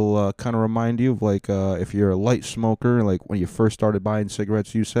cigarettes, it'll kind of remind you of like if you're a light smoker, like when you first started buying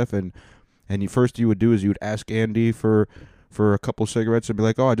cigarettes, Yusef, and you would do is you would ask Andy for a couple cigarettes and be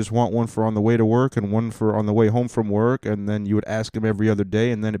like, oh, I just want one for on the way to work and one for on the way home from work, and then you would ask him every other day,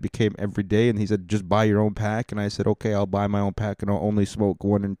 and then it became every day, and he said, just buy your own pack, and I said, okay, I'll buy my own pack, and I'll only smoke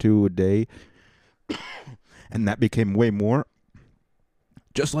 1 and 2 a day, and that became way more.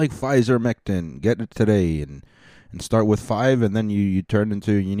 Just like Pfizermectin, get it today and start with 5, and then you turn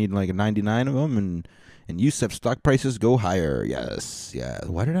into, you need like 99 of them, and Yusef stock prices go higher. Yes, yeah.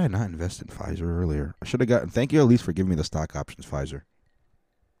 Why did I not invest in Pfizer earlier? I should have gotten, thank you at least for giving me the stock options, Pfizer.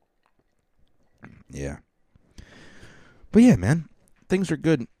 Yeah. But yeah, man, things are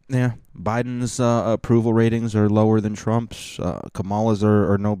good. Yeah, Biden's approval ratings are lower than Trump's. Kamala's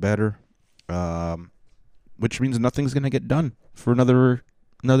are no better, which means nothing's going to get done for another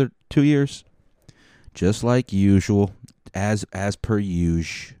 2 years, just like usual, as per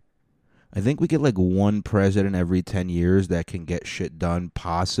usual. I think we get like one president every 10 years that can get shit done,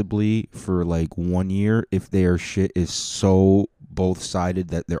 possibly for like 1 year. If their shit is so both sided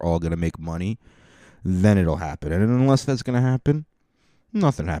that they're all gonna make money, then it'll happen. And unless that's gonna happen,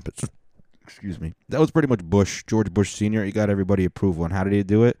 nothing happens. Excuse me. That was pretty much George Bush Sr. He got everybody approval. And how did he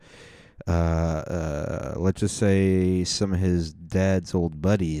do it? Let's just say some of his dad's old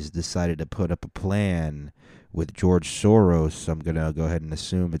buddies decided to put up a plan with George Soros. I'm going to go ahead and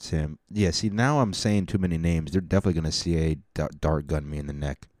assume it's him. Yeah, see, now I'm saying too many names. They're definitely going to CIA dart gun me in the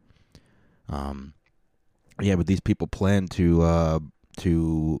neck. Yeah, but these people plan to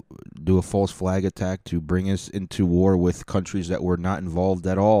do a false flag attack to bring us into war with countries that were not involved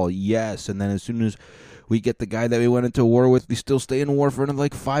at all. Yes, and then as soon as we get the guy that we went into war with, we still stay in war for another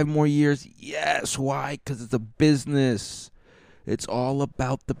like 5 more years. Yes, why? Because it's a business. It's all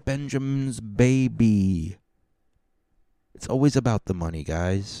about the Benjamins, baby. It's always about the money,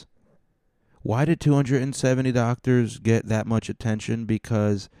 guys. Why did 270 doctors get that much attention?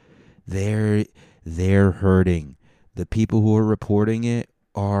 Because they're hurting. The people who are reporting it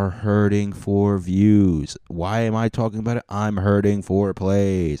are hurting for views. Why am I talking about it? I'm hurting for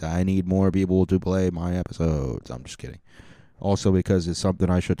plays. I need more people to play my episodes. I'm just kidding. Also because it's something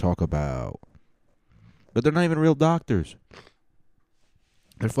I should talk about. But they're not even real doctors.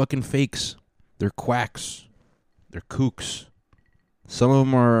 They're fucking fakes. They're quacks. They're kooks. Some of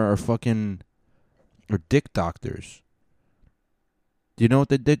them are dick doctors. Do you know what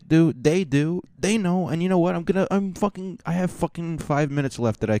the dick do? They do. They know. And you know what? I have fucking 5 minutes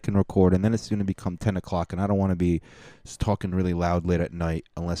left that I can record, and then it's going to become 10 o'clock, and I don't want to be talking really loud late at night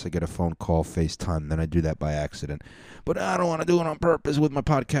unless I get a phone call, FaceTime. Then I do that by accident. But I don't want to do it on purpose with my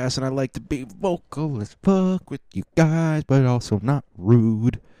podcast, and I like to be vocal as fuck with you guys, but also not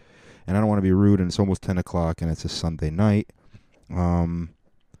rude. And I don't want to be rude, and it's almost 10 o'clock, and it's a Sunday night.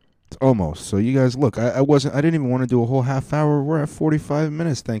 It's almost. So you guys, look, I didn't even want to do a whole half hour. We're at 45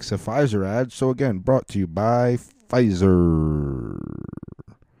 minutes thanks to Pfizer ads. So again, brought to you by Pfizer.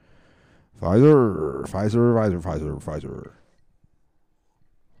 Pfizer.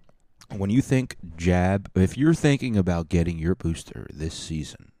 when you think jab, if you're thinking about getting your booster this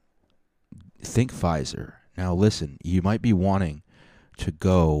season, think Pfizer. Now, listen, you might be wanting to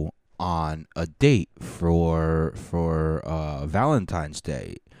go on a date for Valentine's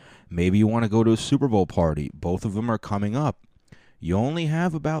Day. Maybe you want to go to a Super Bowl party. Both of them are coming up. You only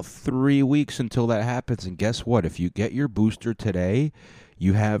have about 3 weeks until that happens. And guess what? If you get your booster today,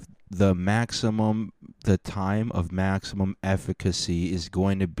 you have the time of maximum efficacy is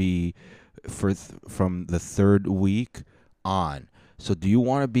going to be from the 3rd week on. So do you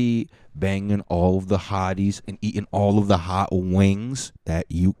want to be banging all of the hotties and eating all of the hot wings that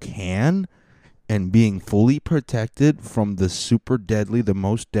you can and being fully protected from the super deadly, the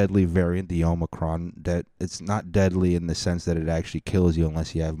most deadly variant, the Omicron, that it's not deadly in the sense that it actually kills you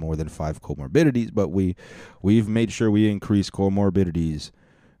unless you have more than 5 comorbidities, but we've made sure we increase comorbidities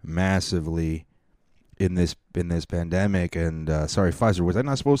massively in this pandemic. And sorry, Pfizer, was I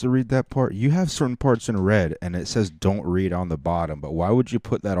not supposed to read that part? You have certain parts in red, and it says don't read on the bottom. But why would you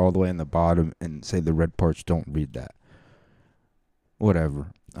put that all the way in the bottom and say the red parts don't read that?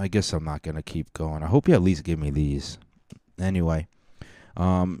 Whatever. I guess I'm not gonna keep going. I hope you at least give me these. Anyway,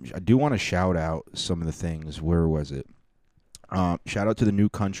 I do want to shout out some of the things. Where was it? Shout out to the new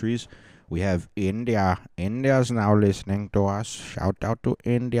countries. We have India. India's now listening to us. Shout out to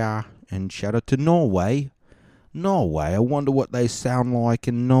India. And shout out to Norway. Norway. I wonder what they sound like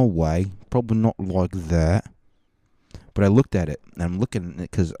in Norway. Probably not like that. But I looked at it. And I'm looking at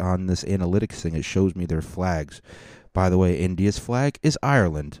it because on this analytics thing, it shows me their flags. By the way, India's flag is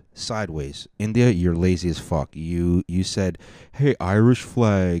Ireland. Sideways. India, you're lazy as fuck. You said, hey, Irish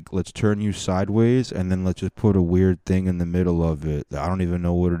flag, let's turn you sideways, and then let's just put a weird thing in the middle of it. I don't even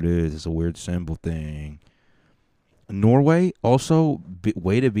know what it is. It's a weird symbol thing. Norway, also,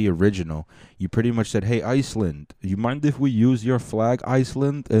 way to be original. You pretty much said, hey, Iceland, you mind if we use your flag,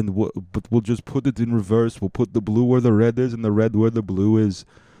 Iceland? But we'll just put it in reverse. We'll put the blue where the red is and the red where the blue is.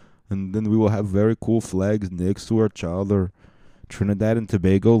 And then we will have very cool flags next to each other. Trinidad and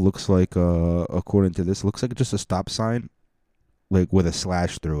Tobago looks like, according to this, looks like just a stop sign, like with a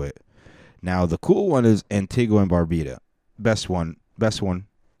slash through it. Now, the cool one is Antigua and Barbuda. Best one.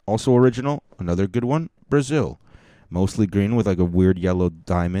 Also original, another good one, Brazil. Mostly green with like a weird yellow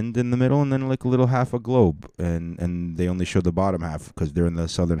diamond in the middle and then like a little half a globe. And they only show the bottom half because they're in the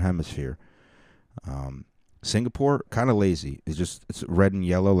southern hemisphere. Singapore, kind of lazy. It's red and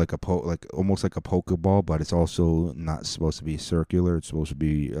yellow, like almost like a Pokeball, but it's also not supposed to be circular. It's supposed to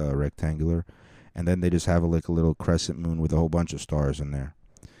be rectangular. And then they just have a little crescent moon with a whole bunch of stars in there.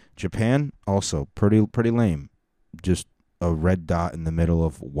 Japan, also pretty lame. Just a red dot in the middle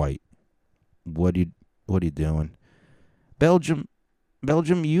of white. What are you doing? Belgium,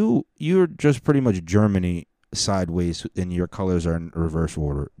 you're just pretty much Germany sideways, and your colors are in reverse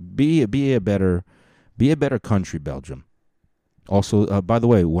order. Be a better country, Belgium. Also, by the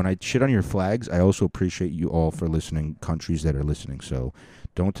way, when I shit on your flags, I also appreciate you all for listening, countries that are listening. So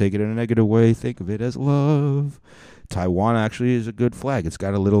don't take it in a negative way. Think of it as love. Taiwan actually is a good flag. It's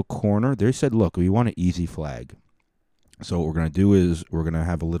got a little corner. They said, look, we want an easy flag. So what we're going to do is we're going to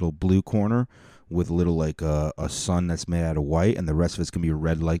have a little blue corner with a little like a sun that's made out of white, and the rest of it's going to be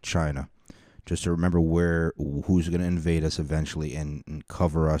red like China. Just to remember who's going to invade us eventually and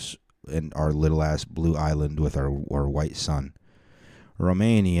cover us in our little ass blue island with our white sun.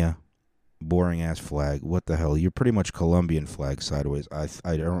 Romania, boring ass flag. What the hell? You're pretty much Colombian flag sideways.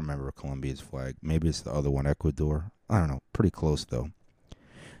 I don't remember Colombia's flag. Maybe it's the other one, Ecuador. I don't know. Pretty close though.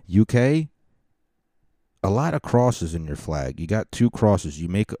 UK, a lot of crosses in your flag. You got 2 crosses. You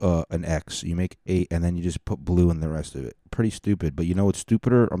make an X. You make 8, and then you just put blue in the rest of it. Pretty stupid. But you know what's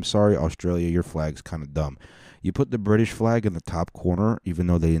stupider? I'm sorry, Australia. Your flag's kind of dumb. You put the British flag in the top corner, even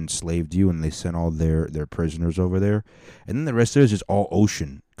though they enslaved you and they sent all their prisoners over there. And then the rest of it is just all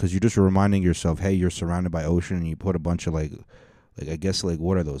ocean, because you're just reminding yourself, hey, you're surrounded by ocean, and you put a bunch of like I guess like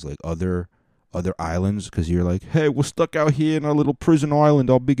what are those, like other islands, because you're like, hey, we're stuck out here in our little prison island,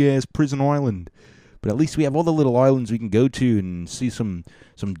 our big ass prison island. But at least we have all the little islands we can go to and see some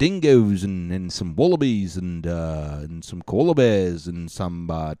dingoes and some wallabies and some koala bears and some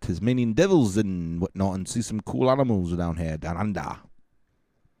Tasmanian devils and whatnot, and see some cool animals down here, down under.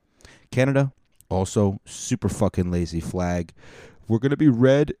 Canada, also super fucking lazy flag. We're going to be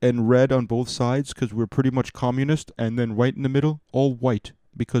red and red on both sides because we're pretty much communist, and then right in the middle, all white,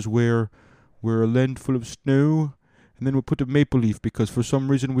 because we're a land full of snow. And then we'll put a maple leaf because for some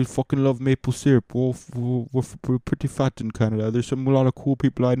reason we fucking love maple syrup. We're pretty fat in Canada. There's a lot of cool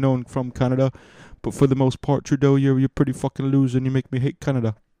people I know from Canada. But for the most part, Trudeau, you're pretty fucking loose and you make me hate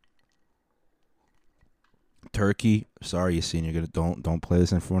Canada. Turkey, sorry, Yassine, you're gonna don't play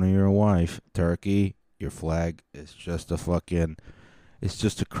this in front of your wife. Turkey, your flag is just a fucking, it's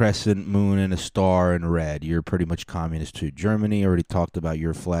just a crescent moon and a star in red. You're pretty much communist too. Germany, already talked about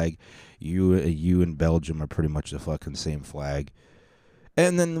your flag. You and Belgium are pretty much the fucking same flag.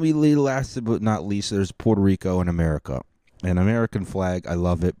 And then last but not least, there's Puerto Rico and America. An American flag, I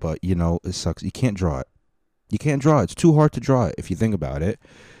love it, but you know it sucks. You can't draw it. You can't draw it. It's too hard to draw it if you think about it.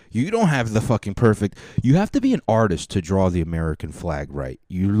 You don't have the fucking perfect. You have to be an artist to draw the American flag right.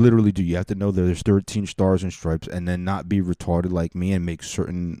 You literally do. You have to know that there's 13 stars and stripes, and then not be retarded like me and make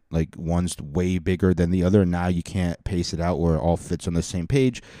certain like ones way bigger than the other. Now you can't pace it out where it all fits on the same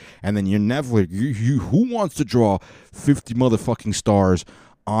page, and then you're never. Who wants to draw 50 motherfucking stars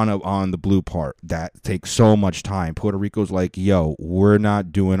on the blue part? That takes so much time. Puerto Rico's like, yo, we're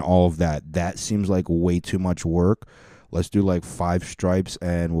not doing all of that. That seems like way too much work. Let's do like 5 stripes,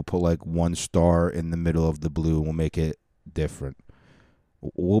 and we'll put like 1 star in the middle of the blue, and we'll make it different.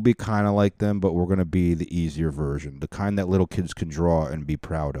 We'll be kind of like them, but we're going to be the easier version, the kind that little kids can draw and be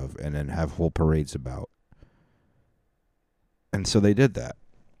proud of and then have whole parades about. And so they did that.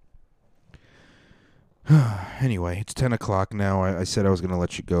 Anyway, it's 10 o'clock now. I said I was going to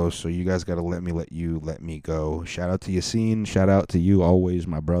let you go, so you guys got to let me go. Shout out to Yassine. Shout out to you always,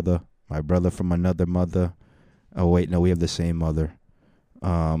 my brother from another mother. Oh wait, no, we have the same mother,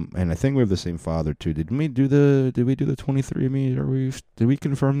 and I think we have the same father too. Did we do the 23andMe? Did we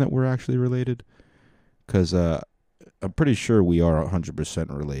confirm that we're actually related? Because I'm pretty sure we are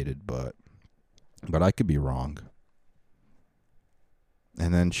 100% related, but I could be wrong.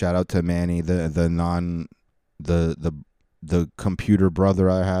 And then shout out to Manny, the computer brother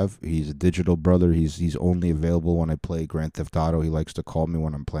I have. He's a digital brother. He's only available when I play Grand Theft Auto. He likes to call me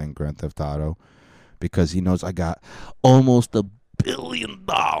when I'm playing Grand Theft Auto, because he knows I got almost $1 billion.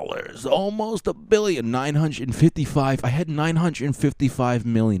 Almost $1 billion. 955. I had 955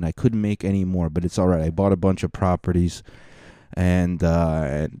 million. I couldn't make any more, but it's all right. I bought a bunch of properties, and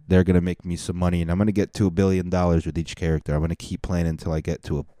they're going to make me some money, and I'm going to get to $1 billion with each character. I'm going to keep playing until I get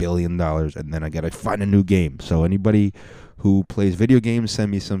to $1 billion, and then I got to find a new game. So anybody who plays video games,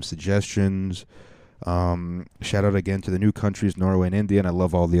 send me some suggestions. Shout out again to the new countries, Norway and India, and I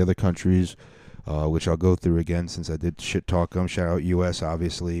love all the other countries, which I'll go through again since I did shit talk them. Shout out U.S.,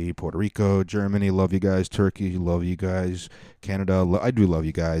 obviously, Puerto Rico, Germany, love you guys. Turkey, love you guys. Canada, I do love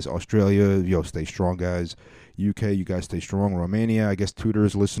you guys. Australia, yo, stay strong, guys. UK, you guys stay strong. Romania, I guess Tudor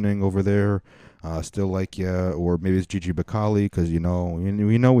is listening over there. Still like you, or maybe it's Gigi Bacali, because we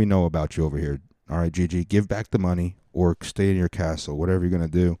know about you over here. All right, Gigi, give back the money or stay in your castle, whatever you're gonna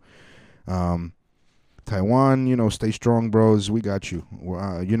do. Taiwan, stay strong, bros. We got you.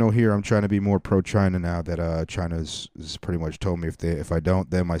 Here I'm trying to be more pro-China now that China's pretty much told me if I don't,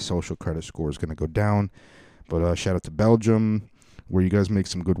 then my social credit score is gonna go down. But shout out to Belgium, where you guys make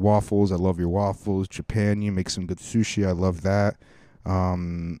some good waffles. I love your waffles. Japan, you make some good sushi. I love that.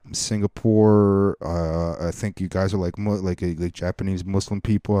 Singapore, I think you guys are like Japanese Muslim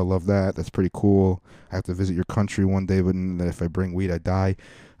people. I love that. That's pretty cool. I have to visit your country one day, but if I bring weed, I die.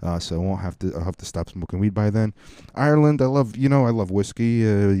 So I won't have to. I'll have to stop smoking weed by then. Ireland, I love whiskey.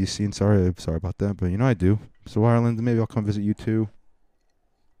 You seen? Sorry about that, but I do. So Ireland, maybe I'll come visit you too.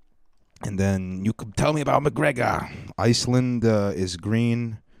 And then you can tell me about McGregor. Iceland is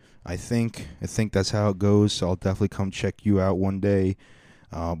green. I think that's how it goes. So I'll definitely come check you out one day.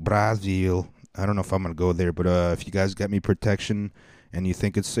 Brazil. I don't know if I'm gonna go there, but if you guys get me protection and you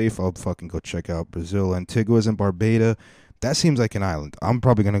think it's safe, I'll fucking go check out Brazil. Antiguas and Barbuda. That seems like an island. I'm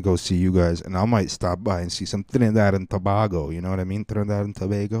probably gonna go see you guys, and I might stop by and see some Trinidad and Tobago. You know what I mean? Trinidad and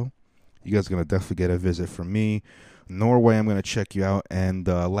Tobago. You guys are gonna definitely get a visit from me. Norway, I'm gonna check you out. And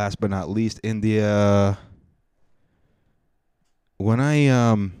last but not least, India. When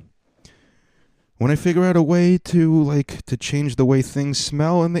I figure out a way to change the way things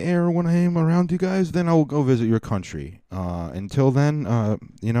smell in the air when I am around you guys, then I will go visit your country. Until then,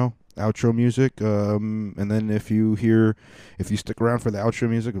 outro music. And then if you stick around for the outro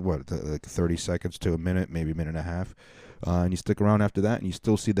music, like 30 seconds to a minute, maybe a minute and a half, and you stick around after that, and you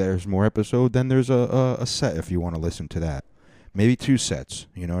still see there's more episode, then there's a set if you want to listen to that. Maybe 2 sets.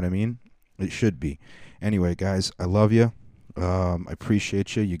 You know what I mean? It should be. Anyway, guys, I love you. I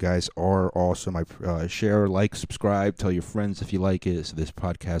appreciate you. You guys are awesome. Share, like, subscribe, tell your friends if you like it, so this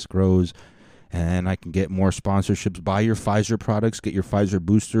podcast grows and I can get more sponsorships. Buy your Pfizer products, get your Pfizer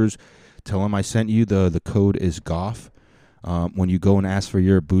boosters. Tell them I sent you. The code is GOFF. When you go and ask for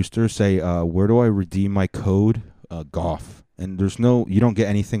your booster, say, where do I redeem my code? GOFF. And you don't get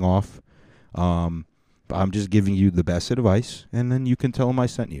anything off. But I'm just giving you the best advice, and then you can tell them I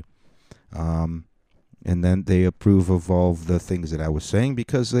sent you. And then they approve of all of the things that I was saying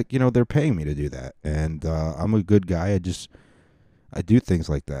because, like, you know, they're paying me to do that. And I'm a good guy. I do things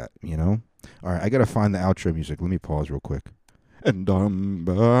like that, you know? All right, I got to find the outro music. Let me pause real quick. And I'm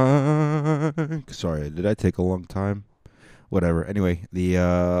back. Sorry, did I take a long time? Whatever. Anyway, you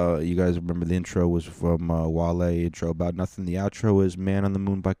guys remember the intro was from Wale, intro about nothing. The outro is Man on the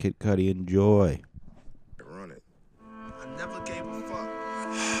Moon by Kid Cudi. Enjoy. Run it. I never gave a fuck.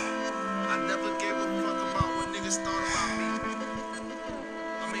 I never gave a fuck about what niggas thought about me.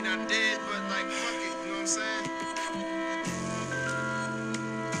 I mean, I did, but like, fuck it, you know what I'm saying?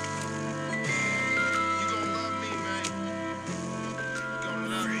 You gon' love me, man. You gon'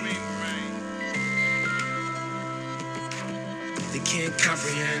 love me, man. They can't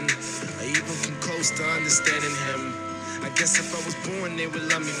comprehend, or even come close to understanding him. I guess if I was born, they would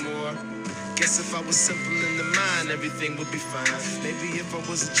love me more. Guess if I was simple in the mind, everything would be fine. Maybe if I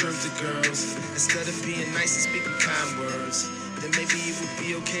was a jerk to girls, instead of being nice and speaking kind words, then maybe it would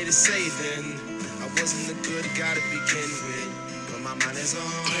be okay to say then I wasn't a good guy to begin with. But my mind is all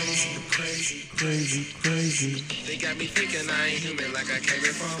crazy, crazy, crazy, crazy. They got me thinking I ain't human, like I came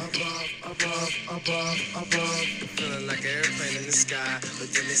in from above. Feeling like an airplane in the sky,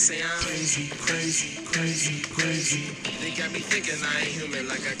 but then they say I'm crazy, crazy, crazy, crazy. They got me thinking I ain't human,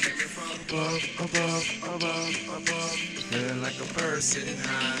 like I came in from above. Feeling like a bird sitting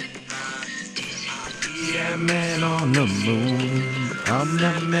high. Yeah, man on the moon. I'm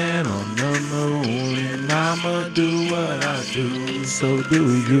that man on the moon. And I'ma do what I do. So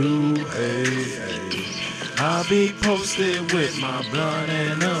do you. Hey, hey. I'll be posted with my blunt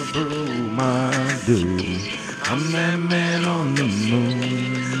and a broom. I do. I'm that man on the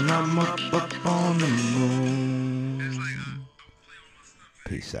moon. I'm up on the moon.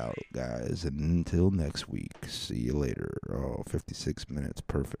 Peace out, guys. And until next week. See you later. Oh, 56 minutes.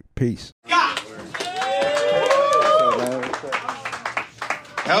 Perfect. Peace.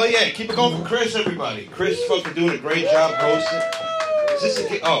 Hell yeah, keep it going for Chris, everybody. Chris fucking doing a great job hosting. Is this a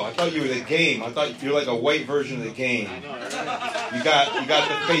game? Oh, I thought you were the game. I thought you were like a white version of the game. You got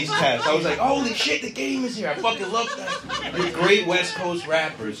the face test. I was like, holy shit, the game is here. I fucking love that. You're great West Coast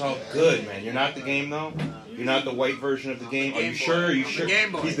rappers. All good, man. You're not the game though? You're not the white version of the game? Are you sure? Are you sure?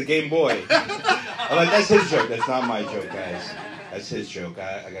 He's the Game Boy. I'm like, that's his joke. That's not my joke, guys. That's his joke.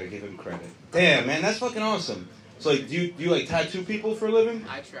 I gotta give him credit. Damn, man, that's fucking awesome. So, like, do you like tattoo people for a living?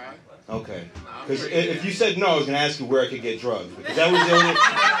 I try. Okay. Because if you said no, I was gonna ask you where I could get drugs. Because that was the only.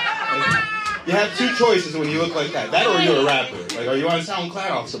 Like, you have two choices when you look like that. That or you're a rapper. Like, are you on SoundCloud?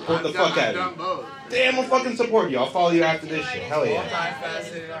 I'll support the fuck out of you. Both. Damn, I'll fucking support you. I'll follow you after this shit. Hell yeah.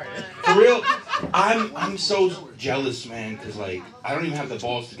 For real, I'm so jealous, man, because, like, I don't even have the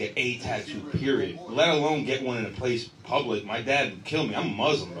balls to get a tattoo, period. Let alone get one in a place public. My dad would kill me. I'm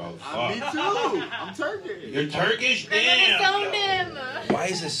Muslim, bro. Fuck. Me too. I'm Turkish. You're Turkish? Damn. Why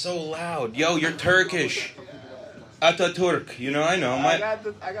is this so loud? Yo, you're Turkish. Ataturk. You know, I know. I got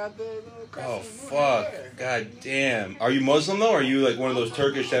the little Oh, fuck. God damn. Are you Muslim, though? Or are you, like, one of those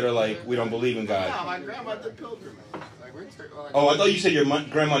Turkish that are like, we don't believe in God? No, my grandma did pilgrimage. Oh, I thought you said your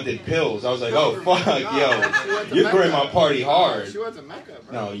grandma did pills. I was like, oh, fuck, yo. Your grandma party hard. She went to Mecca,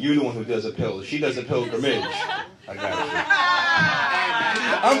 bro. No, you're the one who does a pill. She does a pilgrimage. I got you.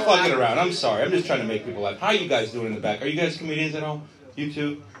 I'm fucking around. I'm sorry. I'm just trying to make people laugh. How you guys doing in the back? Are you guys comedians at all? You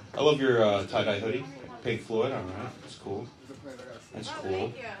two? I love your tie-dye hoodie. Pink Floyd. All right. That's cool. That's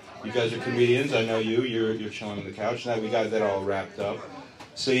cool. You guys are comedians. I know you. You're chilling on the couch. Now we got that all wrapped up.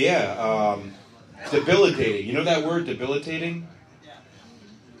 So, yeah. Debilitating. You know that word, debilitating?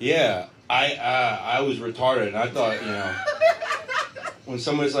 Yeah. I was retarded, and I thought, you know, when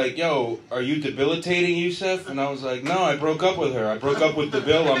someone's like, yo, are you debilitating, Yusef? And I was like, no, I broke up with her. I broke up with the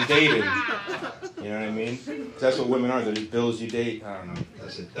Bill I'm dating. You know what I mean? That's what women are. They're just bills you date. I don't know.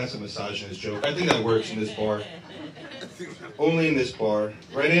 That's a misogynist joke. I think that works in this bar. Only in this bar.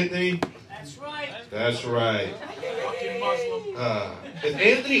 Right, Anthony? That's right. That's right. If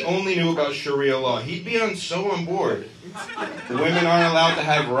Anthony only knew about Sharia law, he'd be so on board. The women aren't allowed to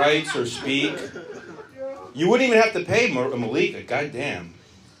have rights or speak. You wouldn't even have to pay Malika. Goddamn.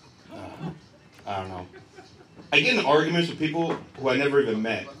 I don't know. I get in arguments with people who I never even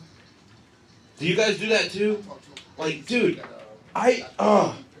met. Do you guys do that too? Like, dude, I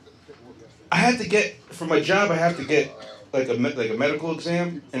had to get, for my job, I have to get like a medical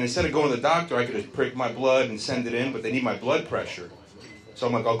exam, and instead of going to the doctor, I could just prick my blood and send it in, but they need my blood pressure. So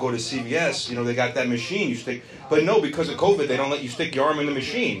I'm like, I'll go to CVS, you know, they got that machine you stick, but no, because of COVID, they don't let you stick your arm in the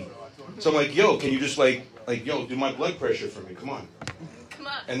machine. So I'm like, yo, can you just like, yo, do my blood pressure for me, come on.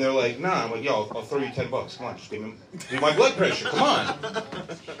 And they're like, nah, I'm like, yo, I'll throw you $10, come on, just do my blood pressure, come on.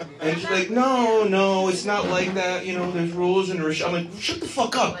 And she's like, no, it's not like that. You know, there's rules and I'm like, shut the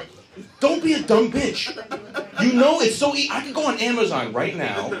fuck up. Don't be a dumb bitch. You know it's so easy. I could go on Amazon right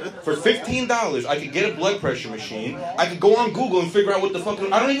now for $15. I could get a blood pressure machine. I could go on Google and figure out what the fuck.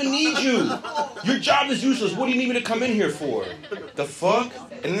 I don't even need you. Your job is useless. What do you need me to come in here for? The fuck?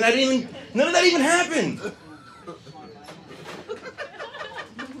 And none of that even happened.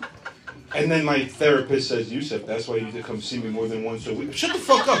 And then my therapist says, Yusuf, that's why you need to come see me more than once a week. Shut the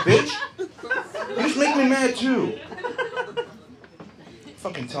fuck up, bitch. You just make me mad too.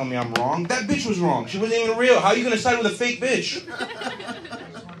 Fucking tell me I'm wrong. That bitch was wrong. She wasn't even real. How are you gonna side with a fake bitch?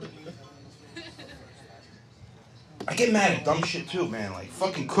 I get mad at dumb shit too, man. Like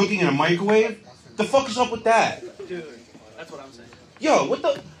fucking cooking in a microwave. The fuck is up with that? Dude, that's what I'm saying. Yo, what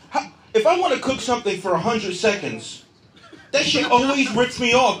the? If I want to cook something for 100 seconds, that shit always rips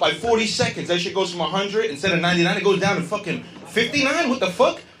me off by 40 seconds. That shit goes from 100 instead of 99. It goes down to fucking 59. What the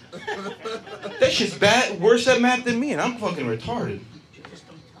fuck? That shit's bad. Worse at math than me, and I'm fucking retarded.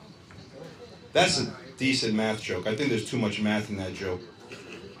 That's a decent math joke. I think there's too much math in that joke.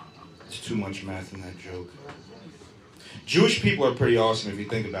 There's too much math in that joke. Jewish people are pretty awesome if you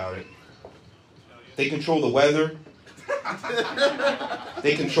think about it. They control the weather.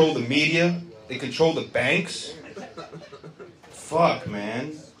 They control the media. They control the banks. Fuck,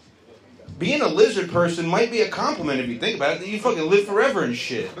 man. Being a lizard person might be a compliment if you think about it. You fucking live forever and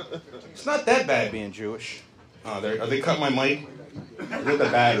shit. It's not that bad being Jewish. Oh, are they cutting my mic? With the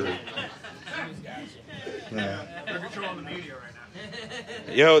battery. Yeah. They're controlling the media right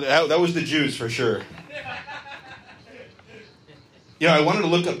now. Yo, that was the Jews for sure. You know, I wanted to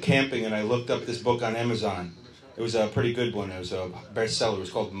look up camping, and I looked up this book on Amazon. It was a pretty good one. It was a bestseller. It was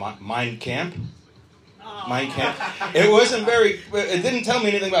called Mein Camp. Mein Camp. It wasn't very. It didn't tell me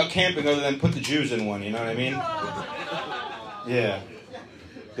anything about camping other than put the Jews in one. You know what I mean? Yeah.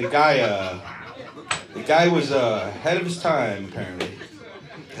 The guy was ahead of his time, apparently.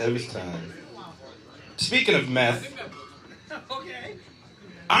 Ahead of his time. Speaking of meth,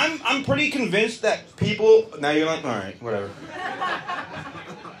 I'm pretty convinced that people. Now you're like, all right, whatever.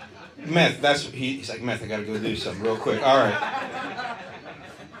 Meth. He's like, meth. I gotta go do something real quick. All right.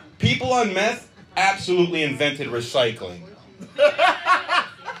 People on meth absolutely invented recycling.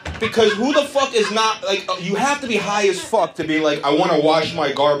 Because who the fuck is not, like, you have to be high as fuck to be like, I want to wash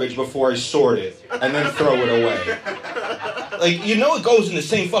my garbage before I sort it and then throw it away. Like, you know it goes in the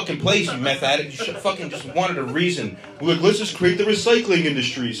same fucking place, you meth addict. You should fucking just wanted a reason. We're like, let's just create the recycling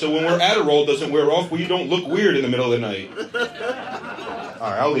industry so when we're Adderall doesn't wear off, we don't look weird in the middle of the night.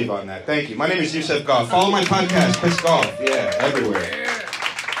 All right, I'll leave on that. Thank you. My name is Yusuf Goff. Follow my podcast, Pissed Off. Yeah, everywhere.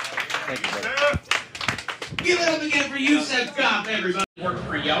 Thank you, brother. Give it up again for Yusuf Goff, everybody. Worked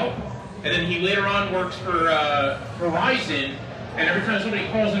for Yelp, and then he later on works for Verizon, and every time somebody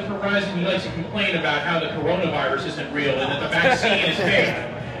calls in for Verizon, he likes to complain about how the coronavirus isn't real and that the vaccine is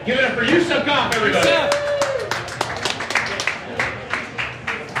fake. Give it up for Yusuf Goff, everybody.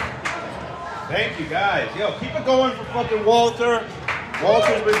 Thank you, guys. Yo, keep it going for fucking Walter.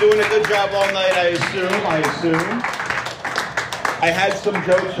 Walter's been doing a good job all night, I assume. I had some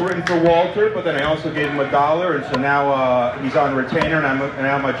jokes written for Walter, but then I also gave him $1, and so now he's on retainer, and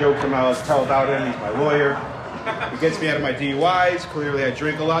now my jokes I'm allowed to tell about him. He's my lawyer. He gets me out of my DUIs. Clearly I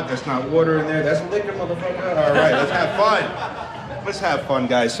drink a lot. That's not water in there. That's liquor, motherfucker. All right, let's have fun. Let's have fun,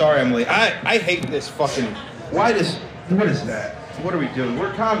 guys. Sorry I'm late. I hate this fucking... What is that? What are we doing?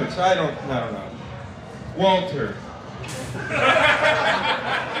 We're comics. I don't know. Walter.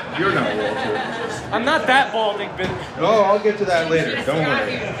 You're not Walter. I'm not that balding, but... Oh, I'll get to that later. Don't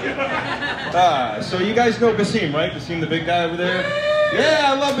worry. So you guys know Basim, right? Basim, the big guy over there?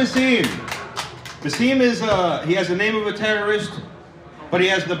 Yeah, I love Basim. Basim is, he has the name of a terrorist, but he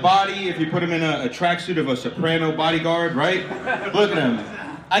has the body, if you put him in a tracksuit of a soprano bodyguard, right? Look at him.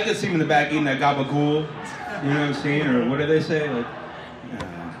 I can see him in the back eating that gabagool. You know what I'm saying? Or what do they say? Like,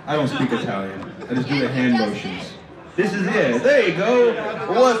 I don't speak Italian. I just do the hand motions. This is it. There you go.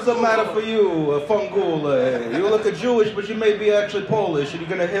 What's the matter for you, Fungula? You look Jewish, but you may be actually Polish. And you're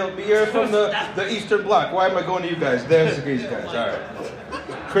going to help me here from the Eastern Bloc. Why am I going to you guys? There's these guys. All right.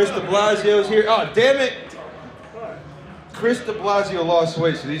 Chris de Blasio's here. Oh, damn it. Chris de Blasio lost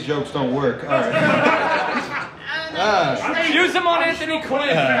weight, so these jokes don't work. All right. Use him on Anthony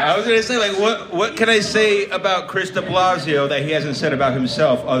Quinn. I was going to say, like, what can I say about Chris de Blasio that he hasn't said about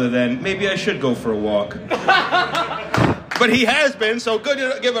himself other than maybe I should go for a walk? But he has been, so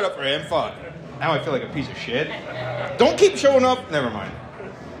good. Give it up for him. Fuck. Now I feel like a piece of shit. Don't keep showing up. Never mind.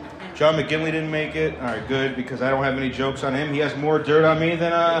 John McGinley didn't make it. All right, good, because I don't have any jokes on him. He has more dirt on me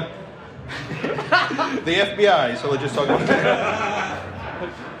than the FBI, so let's just talk about that.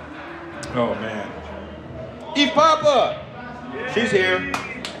 Oh, man. Eve Papa! She's here.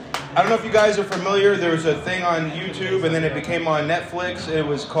 I don't know if you guys are familiar. There was a thing on YouTube, and then it became on Netflix. It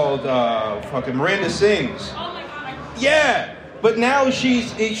was called fucking Miranda Sings. Oh, my God. Yeah! But now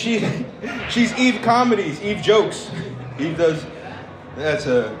she's Eve Comedies, Eve Jokes. Eve does... I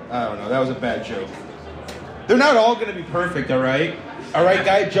don't know, that was a bad joke. They're not all going to be perfect, all right? All right,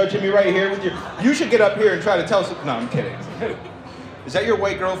 guy judging me right here with your... You should get up here and try to tell something. No, I'm kidding. Is that your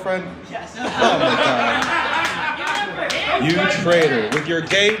white girlfriend? Yes. Oh, my God. You traitor. With your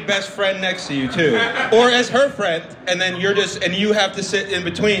gay best friend next to you, too. Or as her friend, and then you're just... And you have to sit in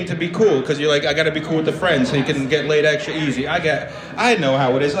between to be cool, because you're like, I got to be cool with the friends so you can get laid extra easy. I know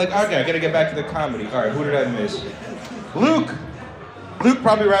how it is. Like, okay, I got to get back to the comedy. All right, who did I miss? Luke. Luke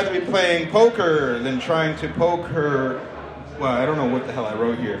probably rather be playing poker than trying to poke her... Well, I don't know what the hell I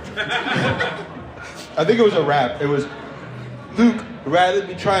wrote here. I think it was a rap. It was, Luke rather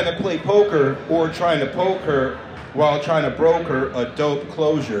be trying to play poker or trying to poke her while trying to broker a dope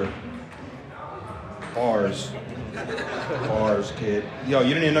closure. Bars. Bars, kid. Yo,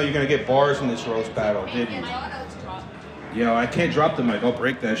 you didn't even know you were going to get bars in this roast battle, did you? Yo, I can't drop the mic. I'll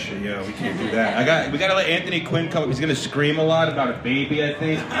break that shit. Yo, we can't do that. We gotta let Anthony Quinn come up. He's gonna scream a lot about a baby, I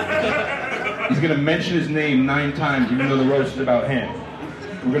think. He's gonna mention his name 9 times, even though the roast is about him.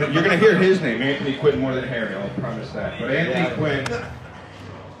 You're gonna hear his name, Anthony Quinn, more than Harry. I'll promise that. But Anthony Quinn,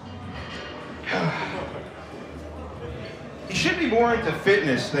 he should be more into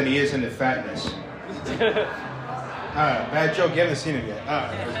fitness than he is into fatness. Bad joke. You haven't seen him yet.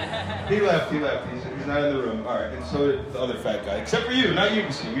 He left. He's not in the room. All right, and so did the other fat guy. Except for you. Not you,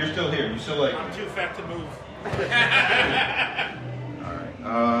 Kasim. You're still here. You still like I'm too fat to move. All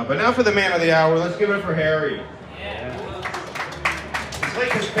right. But now for the man of the hour. Let's give it up for Harry. Yeah. It's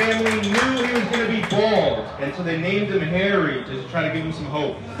like his family knew he was going to be bald, and so they named him Harry to try to give him some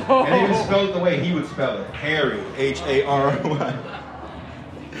hope. And they even spelled it the way he would spell it. Harry. H-A-R-R-Y.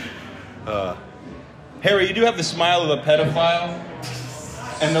 Harry, you do have the smile of a pedophile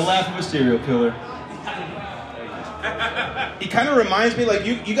and the laugh of a serial killer. He kind of reminds me, like,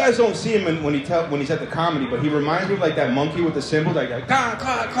 you guys don't see him when he's at the comedy, but he reminds me of like that monkey with the cymbals, like clack,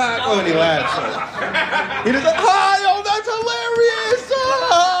 clack, clack, and he laughs. He just like, hi, oh, that's hilarious!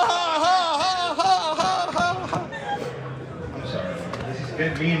 I'm sorry. This is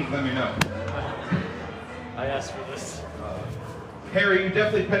good mean, let me know. I asked for this. Harry, you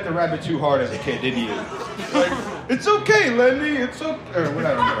definitely pet the rabbit too hard as a kid, didn't you? Like, it's okay, Lenny, it's okay. Or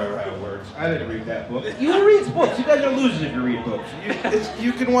whatever how it works. I didn't read that book. You read books. You guys are losers if you read books.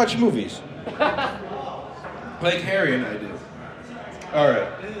 You can watch movies. Like Harry and I do. All right.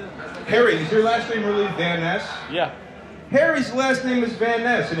 Harry, is your last name really Van Ness? Yeah. Harry's last name is Van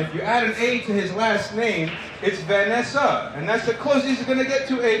Ness, and if you add an A to his last name, it's Vanessa. And that's the closest he's going to get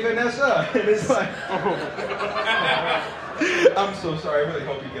to a Vanessa in his life. I'm so sorry. I really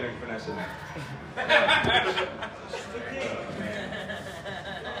hope you're getting Vanessa now.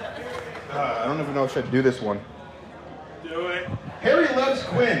 I don't even know if I should do this one. Do it. Harry loves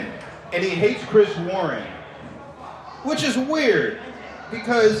Quinn, and he hates Chris Warren. Which is weird,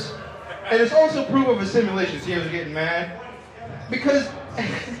 because... And it's also proof of a simulation. See, I was getting mad. Because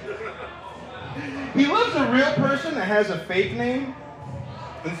he loves a real person that has a fake name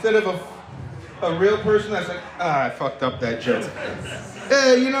instead of a real person that's like, I fucked up that joke.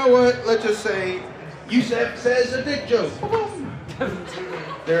 You know what? Let's just say, Yusef says a dick joke.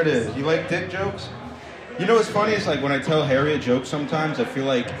 There it is. You like dick jokes? You know what's funny? It's like when I tell Harry a joke sometimes, I feel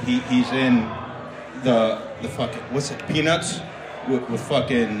like he's in the fucking, what's it, Peanuts? With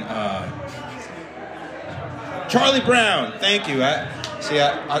fucking Charlie Brown. Thank you. Why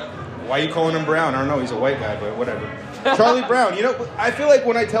are you calling him Brown? I don't know. He's a white guy, but whatever. Charlie Brown. You know, I feel like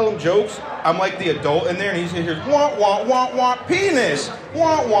when I tell him jokes, I'm like the adult in there, and he's here, wah wah wah wah, penis,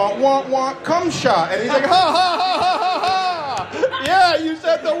 wah wah wah wah, cum shot, and he's like, ha ha ha ha ha ha. Yeah, you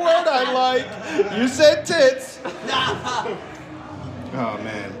said the word I like. You said tits. Oh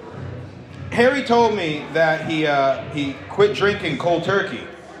man. Harry told me that he quit drinking cold turkey.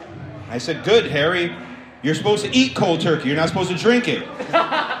 I said, good, Harry. You're supposed to eat cold turkey. You're not supposed to drink it.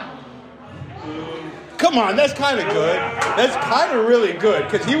 Come on, that's kind of good. That's kind of really good,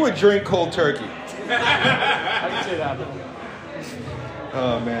 because he would drink cold turkey. I can say that.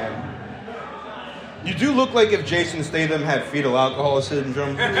 Oh, man. You do look like if Jason Statham had fetal alcohol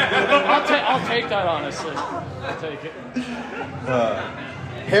syndrome. I'll take that, honestly. I'll take it.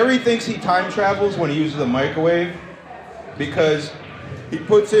 Harry thinks he time travels when he uses the microwave because he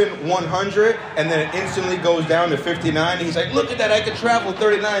puts in 100 and then it instantly goes down to 59. And he's like, look at that, I can travel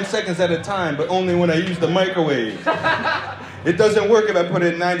 39 seconds at a time, but only when I use the microwave. It doesn't work if I put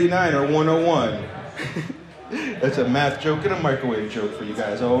in 99 or 101. That's a math joke and a microwave joke for you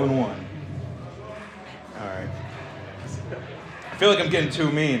guys, all in one. All right. I feel like I'm getting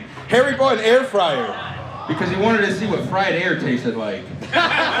too mean. Harry bought an air fryer because he wanted to see what fried air tasted like.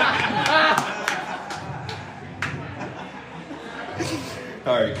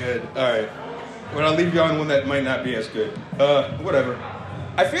 All right, good. All right. But I'll leave you on one that might not be as good. Whatever.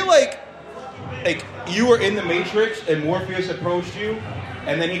 I feel like you were in the Matrix and Morpheus approached you,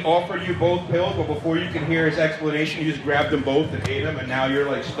 and then he offered you both pills, but before you can hear his explanation, you just grabbed them both and ate them, and now you're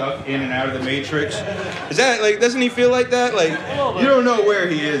like stuck in and out of the Matrix. Is that like, doesn't he feel like that? Like, you don't know where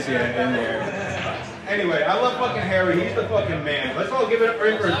he is yet in there. Anyway, I love fucking Harry. He's the fucking man. Let's all give it up for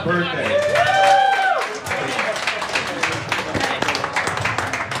him for his birthday.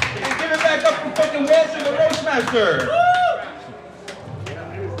 And give it back up for fucking Walter the Roastmaster.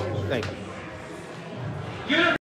 Thank you. Give it up.